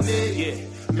all I need.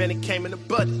 Yeah. Man, it came in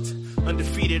abundance.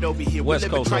 Undefeated over here, West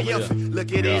we live triumphant.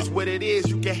 Look, it is what it is.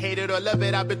 You can hate it or love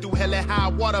it. I've been through hell and high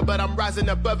water, but I'm rising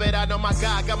above it. I know my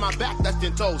God got my back, that's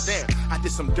 10 toes down. I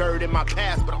did some dirt in my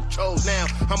past, but I'm chose now.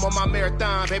 I'm on my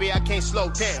marathon, baby, I can't slow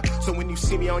down. So when you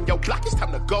see me on your block, it's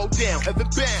time to go down. Heaven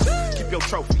bound, keep your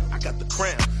trophy, I got the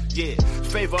crown. Yeah,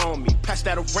 favor on me, pass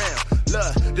that around.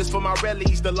 Look, this for my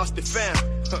rallies, the lost and found.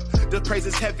 The praise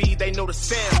is heavy, they know the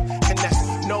sound. And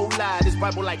that's no lie, this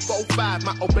Bible like 4-5.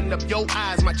 Might open up your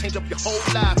eyes, might change up your whole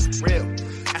life. Real,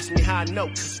 ask me how I know,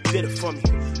 cause you did it for me.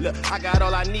 Look, I got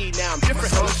all I need now, I'm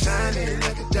different. My soul shining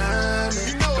like a diamond.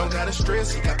 You know don't gotta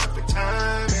stress, you got perfect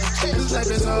timing. This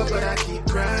life is hard, but I keep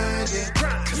grinding.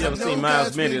 You ever seen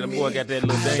Miles Minnick? The boy got that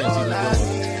little dance he was doing.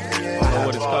 I don't know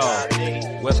what it's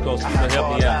called. West Coast people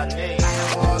help me out. I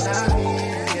have all I need.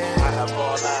 I have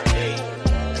all I need.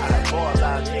 I have all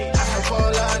I need. I have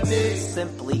all I need.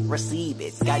 Simply receive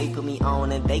it. Scotty put me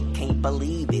on and they can't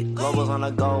believe it. Globals on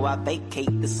the go, I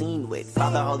vacate the scene with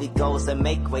Father, Holy Ghost, and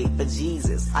make way for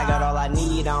Jesus. I got all I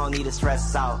need, I don't need to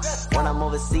stress out. When I'm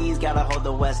overseas, gotta hold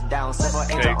the West down. Several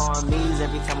angel armies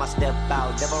every time I step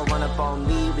out. Devil run up on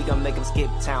me, we gon' make him skip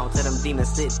town. Tell them demons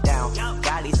sit down.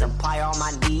 God, he supply all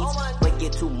my needs.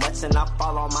 Wicked too much and I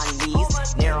fall on my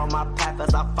knees. Narrow my path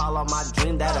as I follow my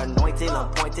dream. That anointed,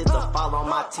 appointed to follow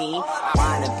my team.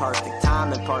 Fine and perfect,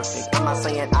 time and perfect. I'm not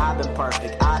saying I've been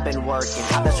perfect, I've been working.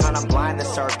 I've been trying to blind the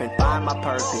serpent, find my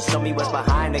purpose. Show me what's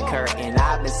behind the curtain,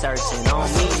 I've been searching on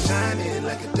me. Shining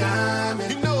like a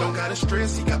diamond. You know don't gotta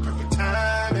stress, he got perfect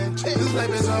timing. This life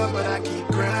is hard, but I keep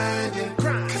grinding.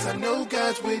 Cause I know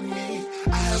God's with me.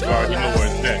 I have all you know where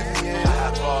it's at. I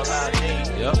have all I need.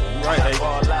 Yep, you right, I have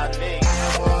all I need. I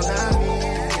have all I need.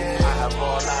 I have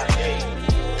all I need.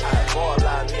 I have all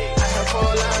I need. I have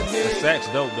all I need. The sax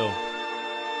dope though.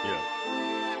 Yeah.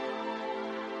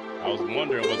 I was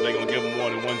wondering, was they going to give him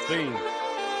more than one thing?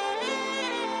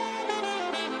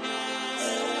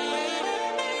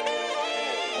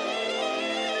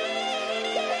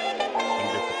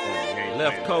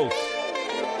 Left Coast.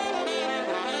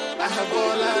 I have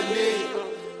all I need.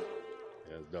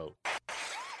 That's dope.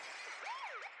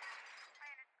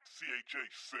 CHA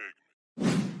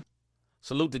segment.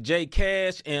 Salute to J.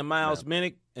 Cash and Miles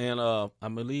Minnick. And I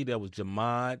believe that was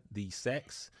Jamad the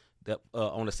sax. That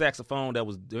on the saxophone, that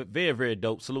was very, very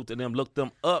dope. Salute to them. Look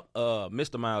them up.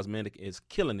 Mr. Miles Minnick is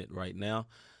killing it right now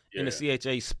in the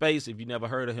CHA space. If you never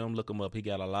heard of him, look him up. He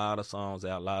got a lot of songs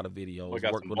out, a lot of videos,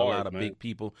 worked with a lot of big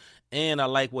people. And I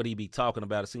like what he be talking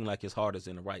about. It seems like his heart is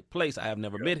in the right place. I have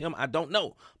never met him. I don't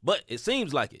know. But it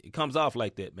seems like it. It comes off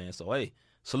like that, man. So, hey,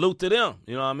 salute to them.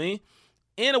 You know what I mean?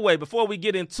 Anyway, before we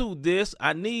get into this,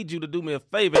 I need you to do me a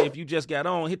favor. If you just got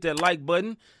on, hit that like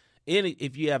button.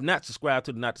 If you have not subscribed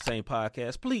to the Not the Same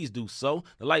podcast, please do so.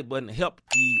 The like button help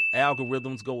the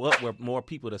algorithms go up where more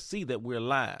people to see that we're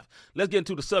live. Let's get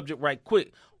into the subject right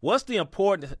quick. What's the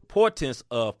importance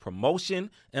of promotion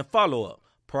and follow-up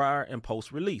prior and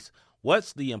post-release?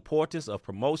 What's the importance of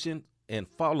promotion and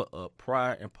follow-up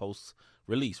prior and post-release?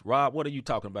 release. Rob, what are you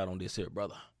talking about on this here,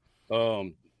 brother?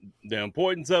 The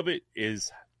importance of it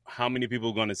is how many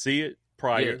people are going to see it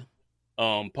prior.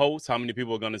 Post, how many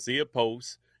people are going to see it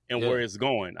post, and where it's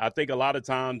going. I think a lot of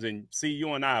times, and see,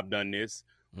 you and I have done this,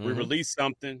 we release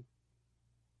something,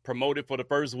 promote it for the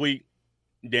first week,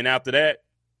 then after that,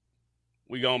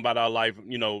 we go about our life,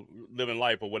 living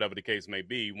life or whatever the case may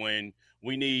be. When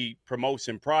we need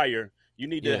promotion prior, you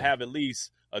need to have at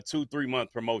least a 2-3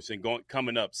 month promotion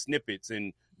coming up, snippets,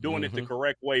 and doing it the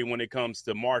correct way when it comes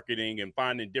to marketing and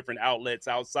finding different outlets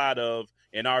outside of,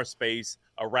 in our space,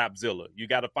 a Rapzilla. You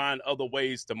got to find other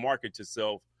ways to market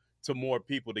yourself to more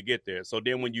people to get there. So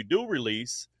then when you do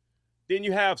release, then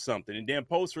you have something. And then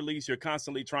post-release, you're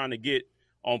constantly trying to get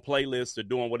on playlists or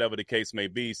doing whatever the case may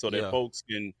be so that folks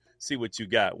can see what you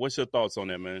got. What's your thoughts on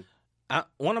that, man?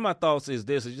 One of my thoughts is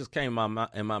this. It just came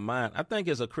in my mind. I think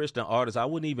as a Christian artist, I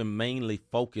wouldn't even mainly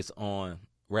focus on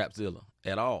Rapzilla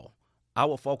at all. I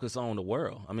would focus on the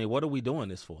world. I mean, what are we doing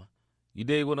this for? You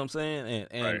dig what I'm saying?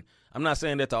 And right. I'm not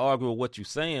saying that to argue with what you're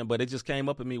saying, but it just came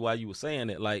up in me while you were saying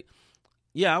it. Like,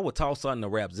 yeah, I would talk something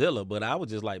to Rapzilla, but I was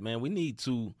just like, man, we need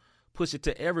to push it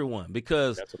to everyone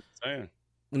because that's what I'm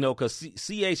saying. Because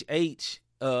CHH,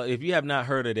 if you have not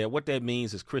heard of that, what that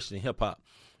means is Christian hip hop.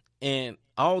 And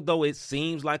although it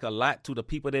seems like a lot to the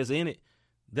people that's in it,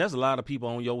 there's a lot of people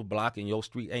on your block and your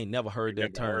street ain't never heard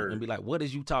that term and be like, what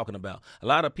is you talking about? A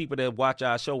lot of people that watch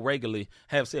our show regularly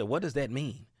have said, what does that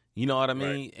mean? You know what I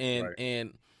mean?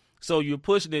 And so you're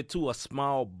pushing it to a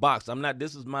small box.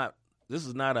 This is not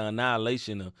an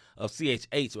annihilation of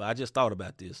CHH. I just thought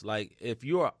about this. Like, if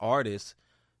you're an artist,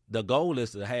 the goal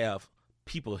is to have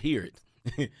people hear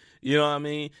it. You know what I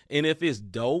mean? And if it's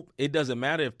dope, it doesn't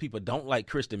matter if people don't like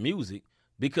Christian music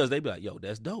because they be like, yo,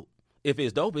 that's dope. If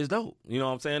it's dope, it's dope. You know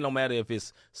what I'm saying? No matter if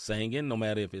it's singing, no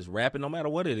matter if it's rapping, no matter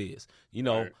what it is,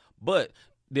 Right. But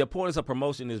the importance of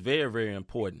promotion is very, very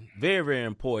important. Very, very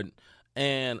important.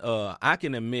 And I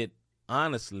can admit,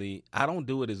 honestly, I don't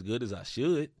do it as good as I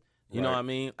should. You know what I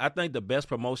mean? I think the best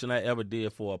promotion I ever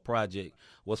did for a project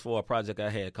was for a project I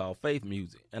had called Faith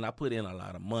Music. And I put in a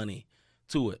lot of money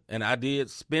to it. And I did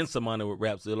spend some money with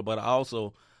Rapzilla, but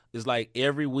it's like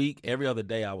every week, every other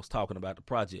day I was talking about the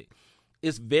project.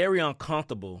 It's very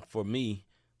uncomfortable for me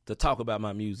to talk about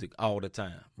my music all the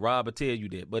time. Rob will tell you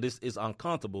that, but it's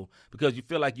uncomfortable because you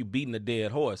feel like you're beating a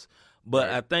dead horse. But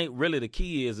I think really the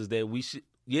key is that we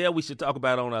should talk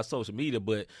about it on our social media,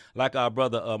 but like our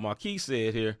brother Marquis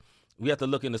said here, we have to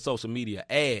look into social media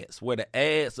ads, where the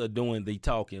ads are doing the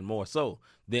talking more so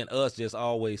than us just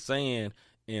always saying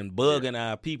and bugging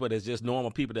our people that's just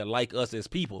normal people that like us as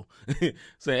people.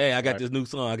 Say, hey, I got this new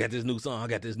song, I got this new song, I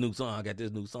got this new song, I got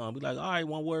this new song. Be like, all right,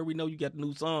 one word, we know you got the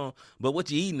new song, but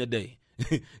what you eating today?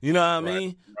 You know what I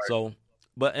mean? Right. So,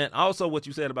 and also what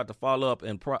you said about the follow-up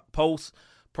and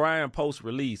prior and post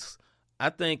release,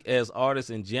 I think as artists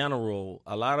in general,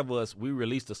 a lot of us, we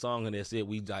released a song and that's it.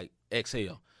 We like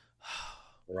exhale.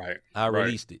 Right. I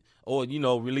released it. Or,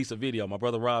 release a video. My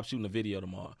brother Rob shooting a video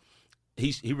tomorrow.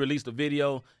 He released a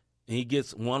video, and he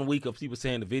gets 1 week of people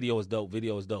saying the video is dope,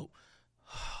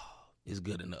 It's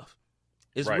good enough.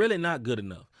 It's really not good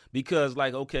enough. Because,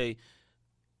 like, okay,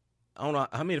 I don't know,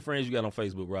 how many friends you got on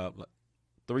Facebook, Rob? Like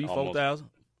 3,000, 4,000?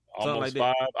 Something like that.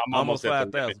 5. I'm almost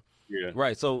 5,000. Yeah.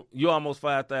 Right, so you're almost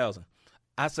 5,000.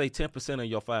 I say 10% of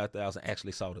your 5,000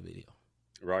 actually saw the video.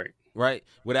 Right?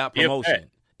 Without promotion.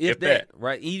 If that,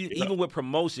 right? Even with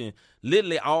promotion,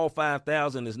 literally all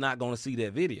 5,000 is not going to see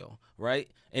that video, right?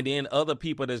 And then other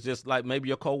people that's just like maybe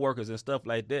your coworkers and stuff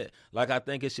like that. Like, I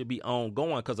think it should be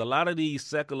ongoing because a lot of these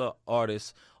secular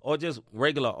artists or just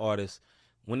regular artists,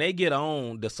 when they get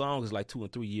on, the song is like 2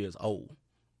 and 3 years old.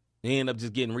 They end up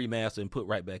just getting remastered and put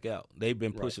right back out. They've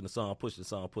been pushing the song.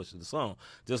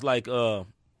 Just like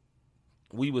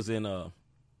we was in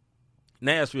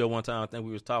Nashville one time. I think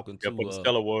we was talking to for the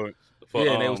Stellar Awards.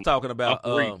 And they was talking about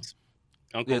Uncle Reese.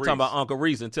 Talking about Uncle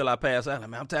Reese until I passed out.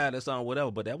 I'm tired of that song,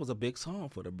 whatever. But that was a big song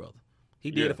for the brother.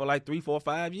 He did it for like 3, 4,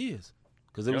 5 years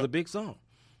because it was a big song.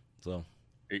 So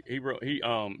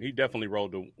he definitely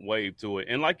rode the wave to it,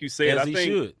 and like you said, I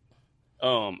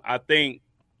think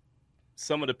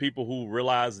some of the people who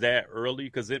realized that early,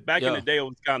 because back in the day it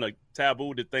was kind of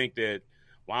taboo to think that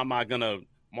why am I gonna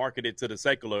market it to the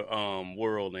secular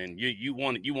world, and you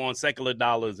want secular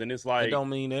dollars, and it's like it don't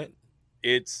mean that.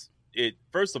 It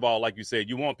first of all, like you said,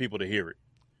 you want people to hear it,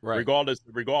 right?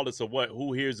 Regardless of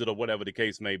who hears it or whatever the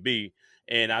case may be.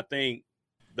 And I think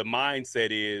the mindset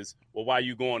is, well, why are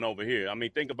you going over here? I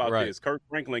mean, think about this. Kirk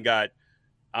Franklin ran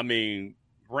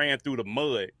through the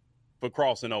mud for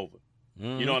crossing over.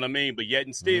 Mm-hmm. You know what I mean? But yet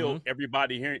and still,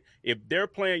 everybody hearing, if they're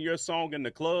playing your song in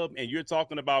the club and you're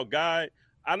talking about God,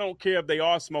 I don't care if they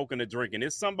are smoking or drinking.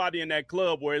 It's somebody in that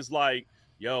club where it's like,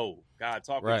 yo, God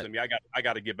talking to me. I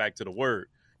got to get back to the word.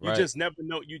 You just never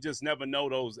know. You just never know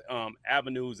those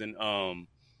avenues and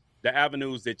the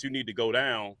avenues that you need to go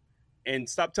down. And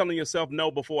stop telling yourself no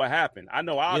before it happened. I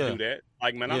know I'll do that.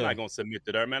 Like, man, I'm not gonna submit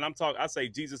to that. Man, I say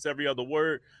Jesus every other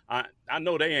word. I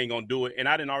know they ain't gonna do it, and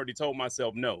I didn't already told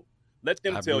myself no. Let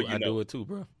them tell you no. I do it too,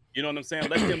 bro. You know what I'm saying?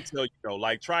 Let them tell you no.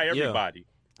 Like, try everybody.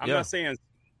 I'm not saying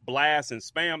blast and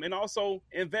spam, and also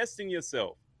invest in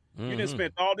yourself. You didn't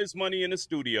spend all this money in the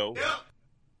studio,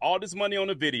 all this money on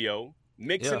the video,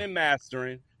 mixing and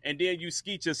mastering, and then you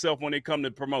skeet yourself when it come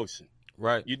to promotion.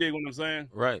 Right. You dig what I'm saying?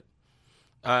 Right.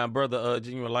 Brother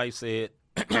Genuine Life said,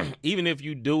 even if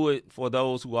you do it for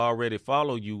those who already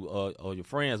follow you or your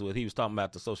friends with, he was talking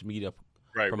about the social media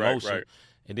promotion. Right.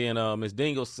 And then Ms.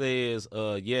 Dingle says,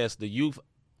 yes, the youth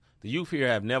here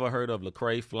have never heard of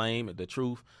Lecrae, Flame, The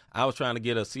Truth. I was trying to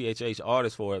get a CHH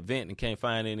artist for an event and can't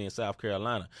find any in South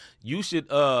Carolina. You should,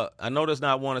 I know there's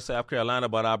not one in South Carolina,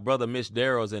 but our brother Mitch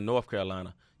Darrell's in North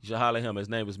Carolina. You should holler at him. His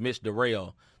name is Mitch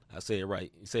Darrell. I say it right.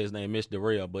 He said his name Mitch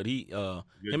Darrell, but him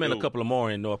and a couple of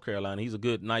more in North Carolina. He's a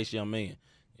good, nice young man.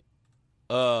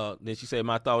 Then she said,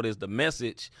 my thought is the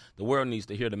world needs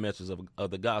to hear the message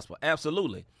of the gospel.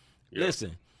 Absolutely. Yeah.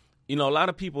 Listen, a lot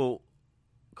of people,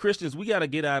 Christians, we got to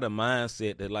get out of the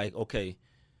mindset that like, okay,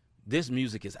 this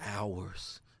music is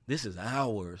ours. This is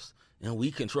ours, and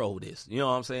we control this. You know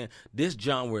what I'm saying? This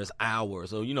genre is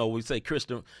ours. So, we say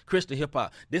Christian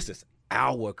hip-hop. This is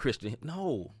our Christian.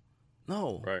 No.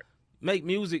 Right. Make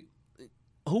music.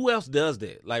 Who else does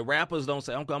that? Like rappers don't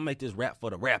say, I'm going to make this rap for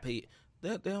the rap head.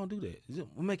 They don't do that.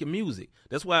 We're making music.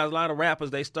 That's why a lot of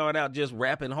rappers, they start out just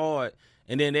rapping hard,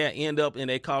 and then they end up and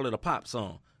they call it a pop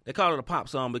song. They call it a pop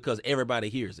song because everybody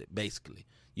hears it, basically.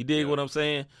 You dig what I'm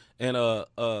saying? And,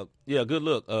 good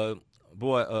look.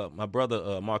 My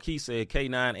brother Marquis said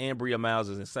K9 and Bria Miles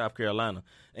is in South Carolina.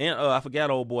 And I forgot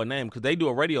old boy name because they do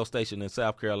a radio station in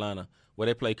South Carolina where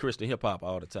they play Christian hip-hop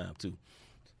all the time, too.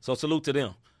 So salute to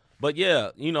them. But,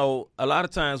 yeah, a lot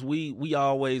of times we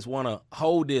always want to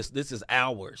hold this. This is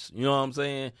ours. You know what I'm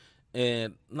saying?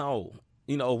 And, no,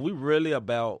 we really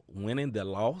about winning the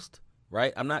lost,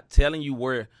 right? I'm not telling you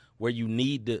where you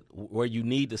need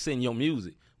to send your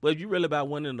music. But if you're really about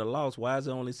winning the lost, why is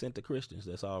it only sent to Christians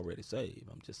that's already saved?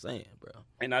 I'm just saying, bro.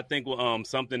 And I think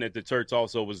something that the church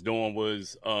also was doing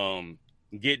was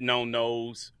getting on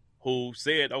those who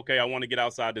said, okay, I want to get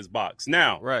outside this box.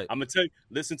 Now, I'm going to tell you,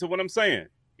 listen to what I'm saying.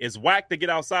 It's whack to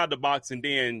get outside the box and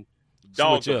then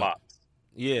dog the box.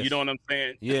 Yes. You know what I'm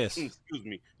saying? Yes. Excuse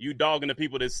me. You dogging the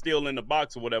people that's still in the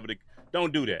box or whatever.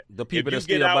 Don't do that. The people that's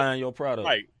still buying your product.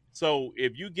 Right. So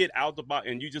if you get out the box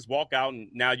and you just walk out and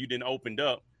now you didn't opened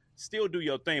up, still do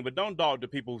your thing, but don't dog the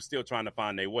people who still trying to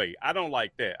find their way. I don't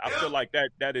like that. I feel like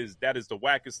that is the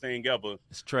wackest thing ever.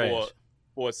 It's trash.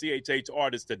 For a CHH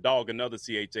artist to dog another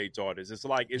CHH artist. It's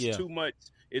like it's too much.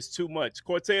 It's too much.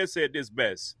 Cortez said this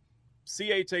best.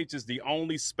 CHH is the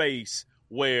only space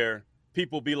where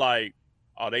people be like,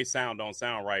 oh, they don't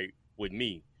sound right with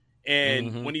me.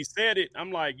 And when he said it,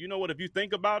 I'm like, you know what? If you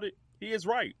think about it, he is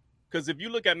right. Because if you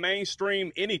look at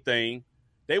mainstream anything,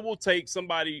 they will take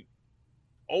somebody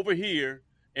over here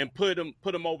and put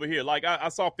them over here. Like I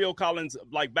saw Phil Collins,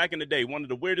 like back in the day, one of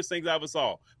the weirdest things I ever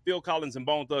saw, Phil Collins and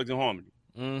Bone Thugs and Harmony.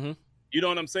 Mm-hmm. You know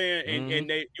what I'm saying?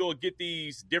 And you'll get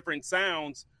these different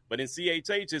sounds, but in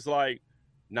CHH, it's like,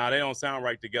 nah, they don't sound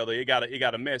right together. It got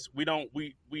a mess.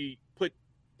 We put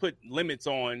limits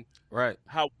on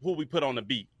who we put on the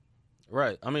beat.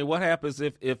 Right. I mean, what happens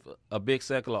if a big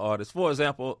secular artist, for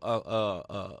example,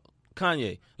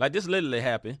 Kanye, like this literally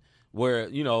happened where,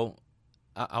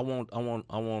 I want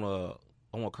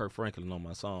Kirk Franklin on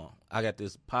my song. I got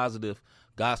this positive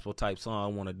gospel type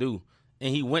song I want to do.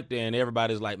 And he went there and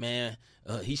everybody's like, man,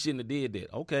 he shouldn't have did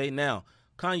that. Okay, now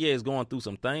Kanye is going through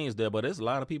some things there, but there's a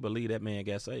lot of people believe that man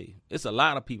got saved. It's a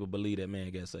lot of people believe that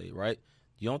man got saved, right?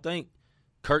 You don't think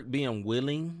Kirk being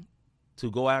willing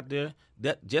to go out there,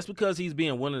 that just because he's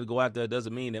being willing to go out there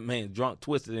doesn't mean that man drunk,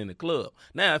 twisted in the club.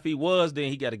 Now, if he was, then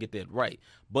he got to get that right.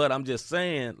 But I'm just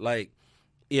saying, like,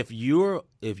 if you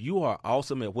are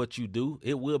awesome at what you do,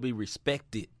 it will be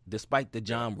respected despite the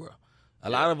genre. A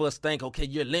lot of us think, okay,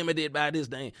 you're limited by this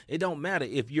thing. It don't matter.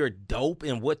 If you're dope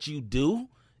in what you do,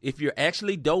 if you're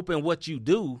actually dope in what you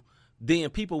do, then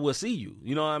people will see you.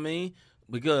 You know what I mean?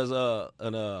 Because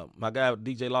my guy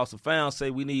DJ Lost and Found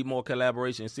say we need more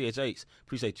collaboration in CHH.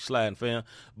 Appreciate you sliding, fam.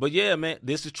 But yeah, man,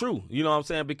 this is true. You know what I'm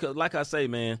saying? Because like I say,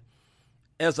 man,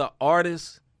 as an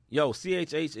artist,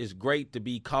 CHH is great to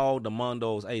be called among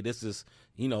those. Hey, this is,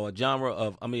 a genre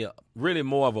of, really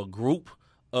more of a group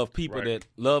of people that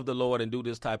love the Lord and do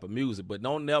this type of music, but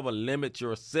don't never limit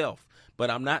yourself. But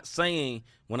I'm not saying,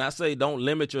 when I say don't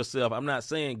limit yourself, I'm not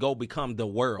saying go become the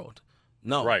world.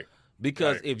 No. Right.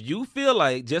 Because if you feel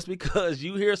like just because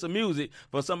you hear some music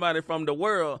from somebody from the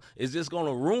world is just going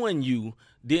to ruin you,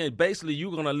 then basically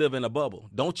you're going to live in a bubble.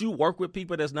 Don't you work with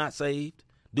people that's not saved?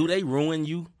 Do they ruin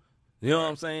you? You know what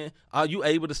I'm saying? Are you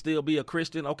able to still be a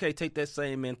Christian? Okay, take that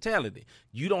same mentality.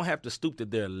 You don't have to stoop to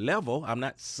their level. I'm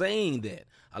not saying that.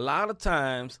 A lot of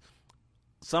times,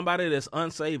 somebody that's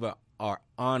unsaved are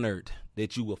honored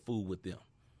that you will fool with them.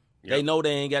 Yep. They know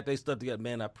they ain't got their stuff together.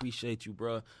 Man, I appreciate you,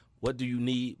 bro. What do you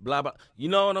need? Blah, blah. You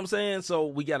know what I'm saying? So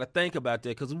we got to think about that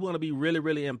because we want to be really,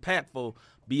 really impactful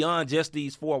beyond just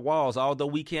these four walls, although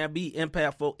we can be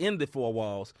impactful in the four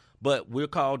walls, but we're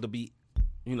called to be,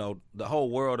 the whole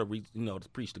world to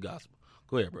preach the gospel.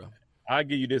 Go ahead, bro. I'll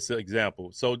give you this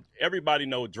example. So everybody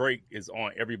know Drake is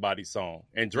on everybody's song,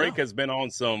 and Drake has been on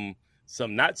some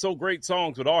not so great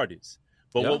songs with artists.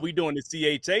 But what we do in the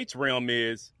CHH realm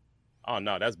is, oh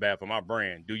no, that's bad for my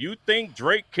brand. Do you think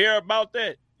Drake care about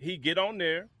that? He get on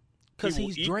there because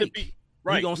he's Drake.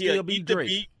 Right, he gonna still be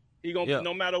Drake. He gonna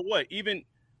no matter what. Even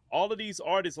all of these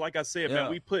artists, like I said, man,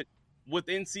 we put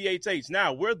within CHH.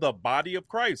 Now we're the body of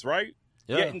Christ, right?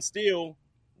 Yeah. Yet and still,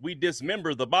 we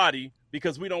dismember the body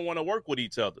because we don't want to work with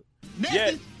each other.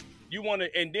 Yet you want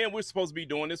to, and then we're supposed to be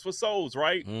doing this for souls,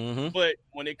 right? Mm-hmm. But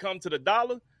when it comes to the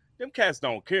dollar, them cats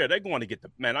don't care. They're going to get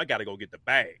I got to go get the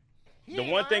bag. The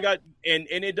one thing and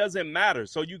it doesn't matter.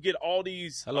 So you get all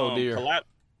these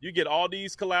you get all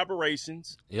these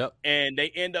collaborations. Yep. And they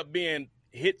end up being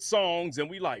hit songs, and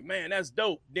we like, man, that's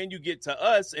dope. Then you get to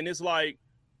us, and it's like,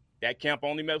 that camp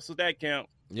only messes with that camp.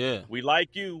 Yeah. We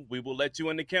like you. We will let you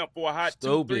in the camp for a hot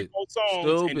 2, 3, 4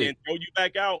 songs and then throw you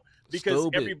back out because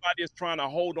everybody is trying to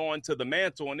hold on to the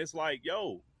mantle. And it's like,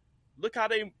 yo, look how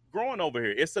they growing over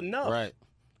here. It's enough.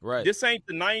 Right. This ain't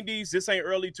the 90s. This ain't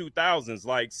early 2000s.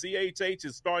 Like CHH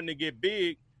is starting to get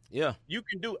big. Yeah. You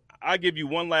can do. I'll give you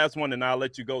one last one and I'll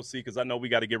let you go see because I know we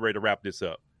got to get ready to wrap this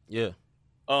up. Yeah.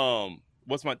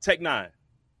 What's my Tech Nine?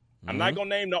 I'm not going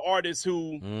to name the artist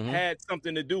who had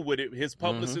something to do with it, his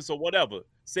publicist or whatever,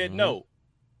 said no.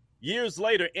 Years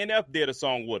later, NF did a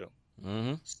song with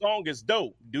him. Song is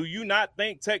dope. Do you not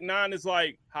think Tech Nine is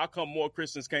like, how come more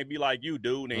Christians can't be like you,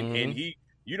 dude? And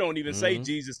you don't even say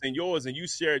Jesus in yours and you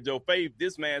shared your faith.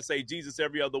 This man say Jesus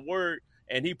every other word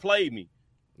and he played me.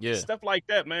 Yeah. Stuff like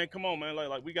that, man. Come on, man.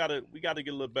 Like we gotta get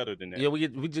a little better than that. Yeah, we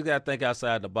just gotta think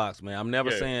outside the box, man. I'm never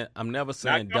saying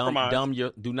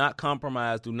do not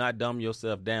compromise, do not dumb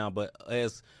yourself down.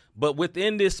 But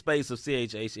within this space of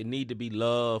CHH, it need to be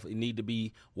love. It need to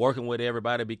be working with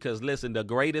everybody because listen, the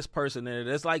greatest person in it,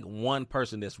 there's like one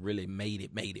person that's really made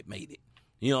it.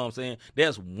 You know what I'm saying?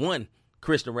 There's one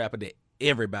Christian rapper that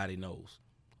everybody knows.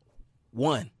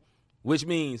 One. Which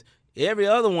means every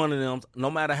other one of them, no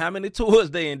matter how many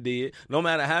tours they did, no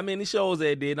matter how many shows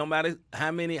they did, no matter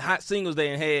how many hot singles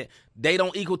they had, they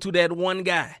don't equal to that one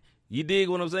guy. You dig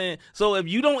what I'm saying? So if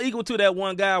you don't equal to that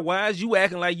one guy, why is you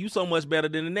acting like you so much better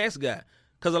than the next guy?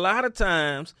 Because a lot of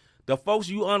times, the folks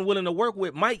you unwilling to work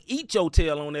with might eat your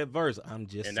tail on that verse. I'm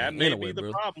just saying. And that may be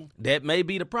the problem. That may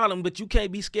be the problem, but you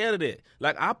can't be scared of that.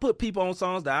 Like, I put people on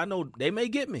songs that I know they may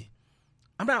get me.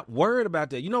 I'm not worried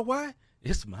about that. You know why?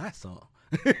 It's my song.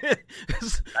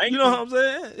 You know what I'm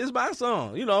saying? It's my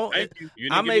song. You know,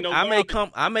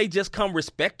 I may just come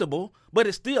respectable, but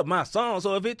it's still my song.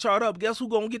 So if it chart up, guess who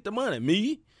gonna get the money?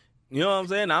 Me. You know what I'm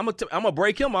saying? I'm gonna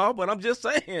break him off, but I'm just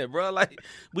saying, bro. Like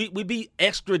we be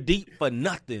extra deep for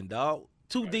nothing, dog.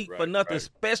 Too deep for nothing,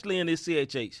 especially in this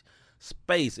CHH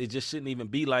space. It just shouldn't even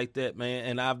be like that, man.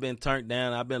 And I've been turned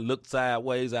down. I've been looked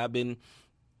sideways. I've been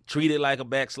treated like a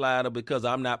backslider because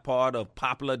I'm not part of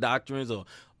popular doctrines or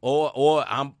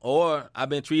I've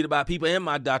been treated by people in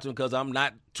my doctrine because I'm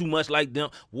not too much like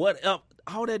them. What else?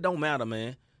 All that don't matter,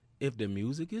 man. If the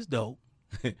music is dope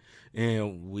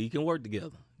and we can work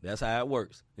together, that's how it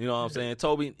works. You know what I'm saying?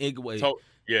 Toby Igwe.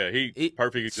 He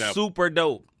perfect example. Super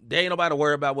dope. There ain't nobody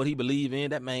worry about what he believe in.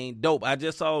 That man dope. I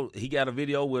just saw he got a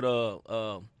video with 2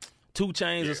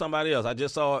 Chainz or somebody else. I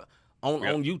just saw it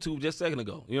on YouTube just a second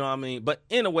ago. You know what I mean? But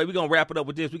anyway, we're going to wrap it up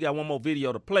with this. We got one more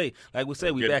video to play. Like we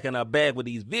said, we back in our bag with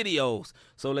these videos.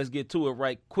 So let's get to it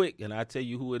right quick, and I'll tell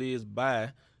you who it is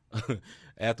by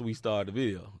after we start the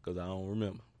video because I don't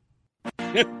remember.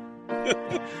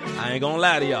 I ain't going to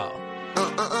lie to y'all.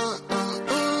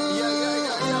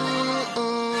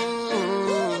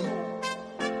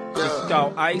 It's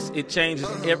called Ice. It changed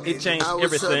everything.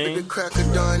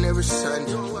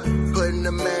 Putting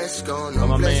a mask on.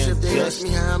 My man, Just me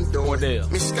how I'm doing. Cordell.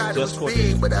 Miss Scott was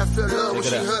big, but I feel love when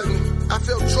she hugged me. I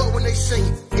felt joy when they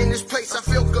sing. In this place, I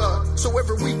feel God. So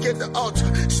every week at the altar,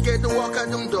 scared to walk out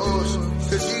them doors.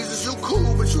 Cause Jesus, you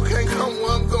cool, but you can't come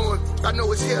where I'm going. I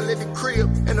know it's hell at the crib,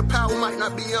 and the power might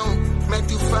not be on.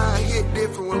 Matthew 5 hit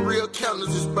different when real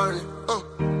candles is burning.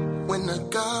 When the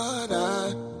God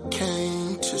I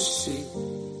came to see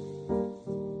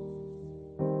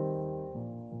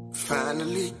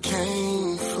finally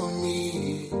came for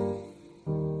me.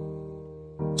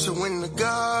 So when the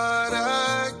God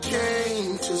I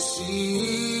came to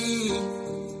see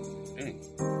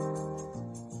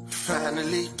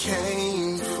finally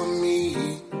came for me,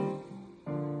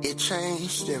 it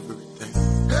changed everything.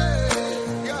 Hey,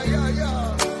 yeah, yeah,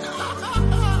 yeah.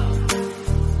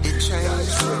 It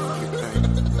changed everything.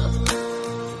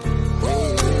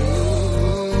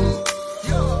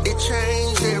 It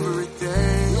changed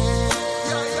everything.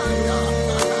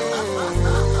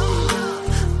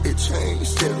 It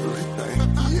changed everything.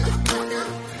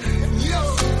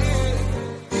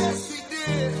 Yes, he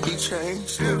did. He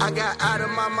changed. I got out of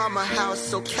my mama's house,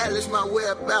 so callous my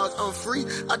whereabouts. I'm free.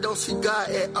 I don't see God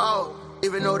at all.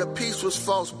 Even though the peace was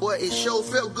false, boy, it sure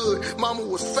felt good. Mama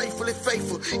was faithfully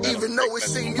faithful, even though it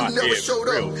seemed you never showed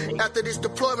up. After this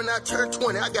deployment, I turned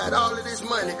 20. I got all of this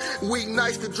money.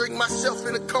 Weeknights to drink myself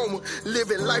in a coma.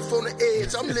 Living life on the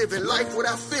edge. I'm living life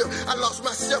without fear. I lost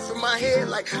myself in my head,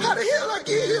 like, how the hell I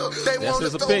get here? They wanted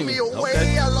to throw me away.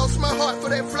 Okay. I lost my heart for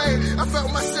that flame. I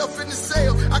found myself in the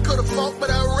cell. I could have fought,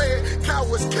 but I ran.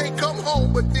 Cowards can't come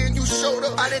home, but then you showed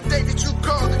up. I didn't think that you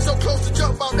come so close to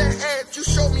jump off that edge. You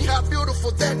showed me how beautiful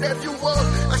that nephew was.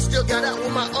 I still got out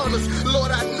with my honors.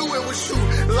 Lord, I knew it was you.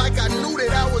 Like I knew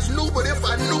that I was new, but if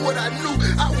I knew what I knew,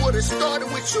 I would have started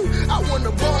with you. I wouldn't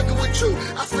have bargained with you.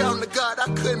 I found the God I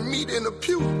couldn't meet in a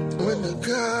pew. When the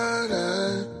God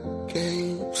I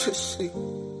came to see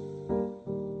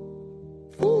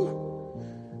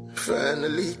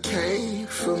finally came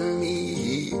for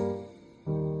me.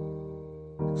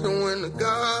 So when the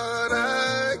God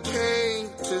I came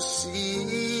to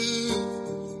see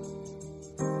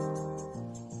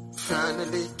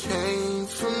finally came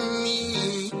for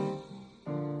me,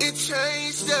 it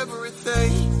changed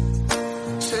everything.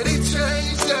 Said it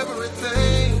changed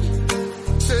everything.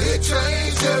 Said it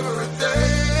changed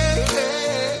everything.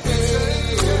 It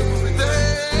changed everything.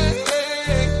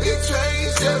 It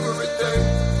changed everything.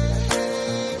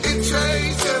 It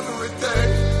changed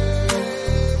everything.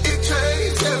 It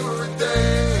changed everything.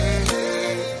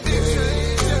 It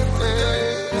changed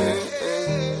everything.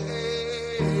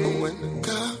 When the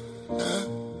God I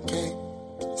came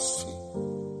to see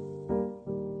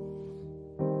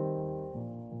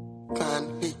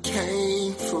finally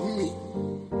came for me.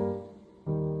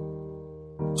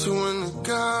 So when the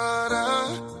God I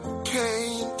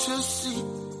came to see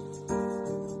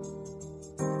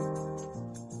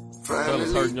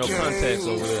Fellas hurting your contacts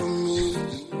over there.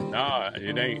 Nah,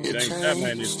 it ain't that,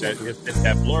 man. It's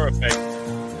that blur effect.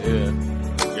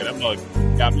 Yeah, that mug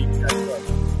got me.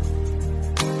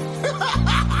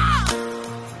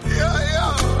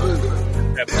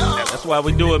 That's why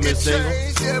we do it, Miss Dingle.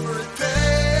 That's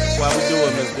why we do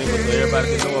it, Miss Dingle, so everybody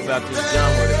can know about this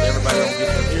genre that everybody don't get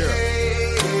to hear.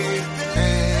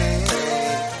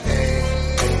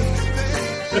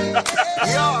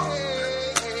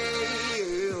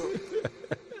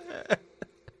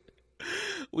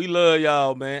 We love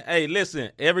y'all, man. Hey, listen,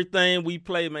 everything we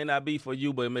play may not be for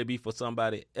you, but it may be for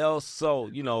somebody else. So,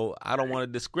 I don't want to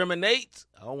discriminate.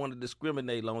 I don't want to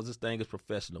discriminate as long as this thing is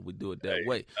professional. We do it that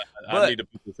way. I need to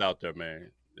put this out there,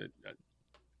 man.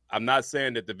 I'm not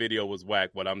saying that the video was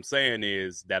whack. What I'm saying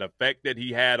is that effect that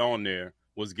he had on there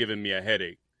was giving me a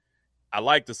headache. I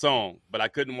like the song, but I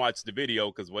couldn't watch the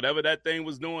video because whatever that thing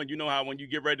was doing, you know how when you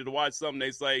get ready to watch something,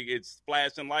 they say it's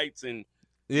flashing lights and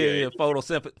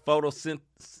photosynthetic.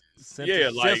 Yeah,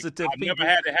 like sensitive I've never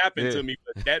had it happen to me,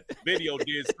 but that video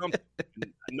did something.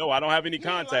 No, I don't have any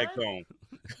contacts on.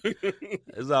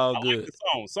 It's all good. Like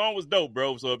the song was dope,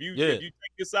 bro. So if you check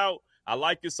this out, I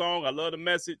like your song. I love the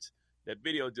message. That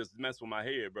video just messed with my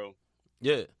head, bro.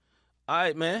 Yeah. All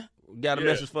right, man. We got a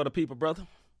message for the people, brother.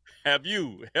 Have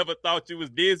you ever thought you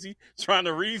was dizzy trying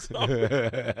to read something?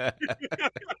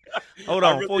 Hold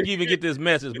on, before you even get this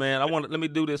message, man, let me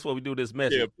do this before we do this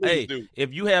message.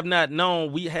 If you have not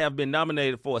known, we have been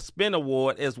nominated for a Spin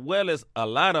Award, as well as a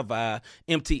lot of our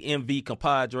MTMV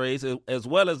compadres, as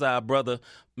well as our brother,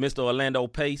 Mr. Orlando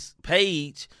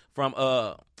Page from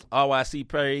RYC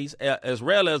Praise, as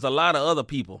well as a lot of other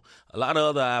people. A lot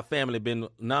of our family have been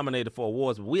nominated for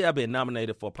awards, but we have been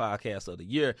nominated for Podcast of the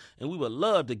Year, and we would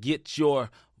love to get your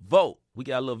vote. We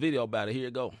got a little video about it. Here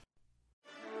you go.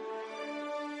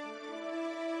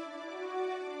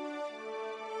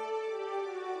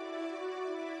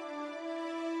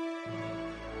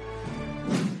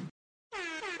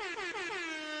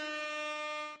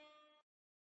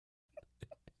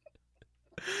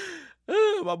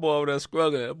 My boy over there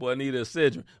struggling. That boy need a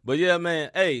Cedric. But yeah,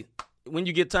 man, hey, when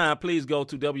you get time, please go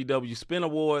to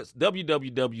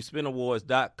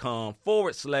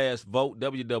www.spinawards.com/vote,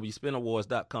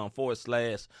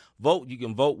 www.spinawards.com/vote. You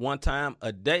can vote one time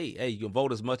a day. Hey, you can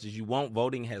vote as much as you want.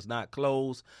 Voting has not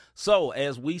closed. So,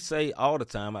 as we say all the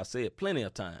time, I say it plenty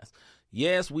of times,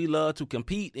 yes, we love to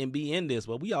compete and be in this,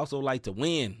 but we also like to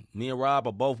win. Me and Rob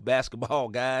are both basketball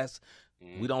guys.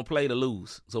 We don't play to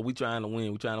lose, so we trying to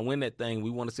win. We trying to win that thing.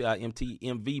 We want to see our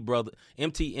MTMV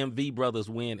brothers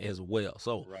win as well.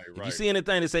 So if you see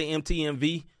anything that say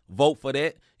MTMV, vote for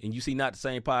that. And you see Not the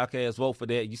Same Podcast, vote for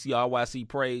that. You see RYC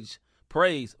Praise,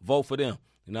 vote for them.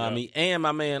 You know what I mean? And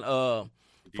my man,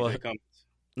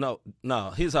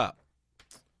 his hop.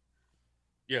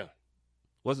 Yeah.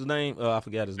 What's his name? I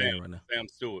forgot his name right now. Sam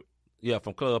Stewart. Yeah,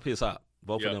 from Club His Hop.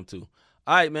 Vote for them too.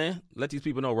 All right, man. Let these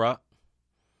people know, Rob.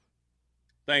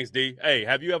 Thanks, D. Hey,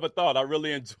 have you ever thought I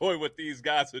really enjoy what these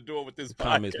guys are doing with this podcast?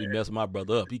 Comments be messing my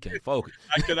brother up. He can't focus.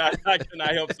 How can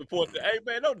I help support that? Hey,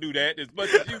 man, don't do that. As much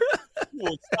as you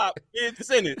will stop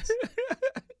mid-sentence.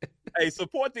 Hey,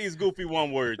 support these goofy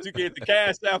one words. You can hit the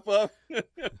Cash App up.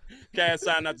 Cash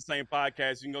sign Not the Same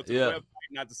Podcast. You can go to the website,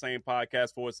 Not the Same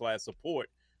Podcast /support.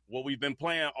 What we've been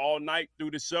playing all night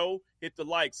through the show, hit the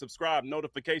like, subscribe,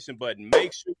 notification button.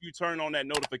 Make sure you turn on that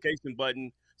notification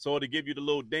button so it'll give you the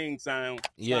little ding sign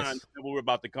when we're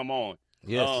about to come on.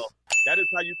 Yes. That is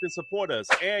how you can support us.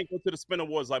 And go to the Spin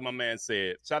Awards like my man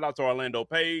said. Shout out to Orlando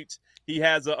Page. He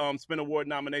has a Spin Award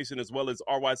nomination as well as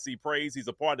RYC Praise. He's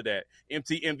a part of that.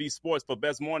 MTMV Sports for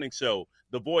Best Morning Show.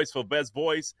 The Voice for Best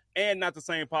Voice. And Not the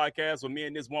Same Podcast with me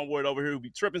and this one word over here who be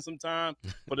tripping sometime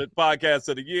for the podcast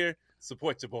of the year.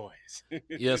 Support your boys.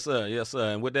 Yes, sir. Yes,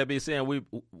 sir. And with that being said, we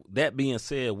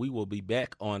will be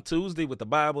back on Tuesday with the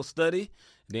Bible study.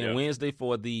 Then Wednesday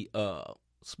for the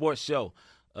sports show.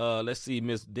 Let's see.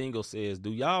 Miss Dingle says,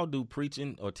 do y'all do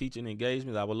preaching or teaching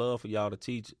engagements? I would love for y'all to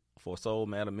teach for Soul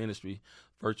Matter Ministry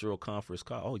virtual conference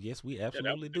call. Oh, yes, we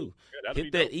absolutely do.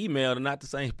 Hit that email to Not the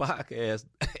Same Podcast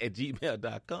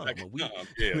 @gmail.com.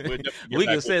 We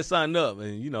can set something up,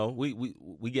 and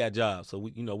we got jobs, so we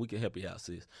can help you out,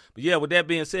 sis. But yeah, with that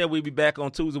being said, we'll be back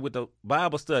on Tuesday with the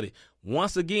Bible study.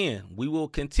 Once again, we will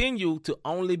continue to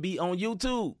only be on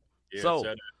YouTube.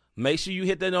 Make sure you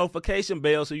hit that notification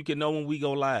bell so you can know when we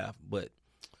go live. But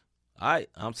all right,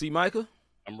 I'm C. Micah.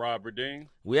 I'm Rob Redeem.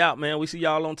 We out, man. We see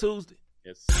y'all on Tuesday.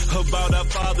 Yes. About our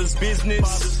Father's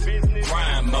business.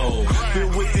 Rhyme mode.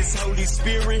 Filled with this Holy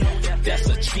Spirit. That's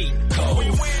a cheat code.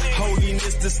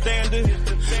 Holiness the standard.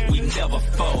 We never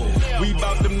fold. We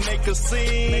about to make a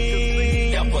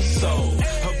scene. Episode.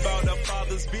 About our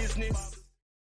Father's business.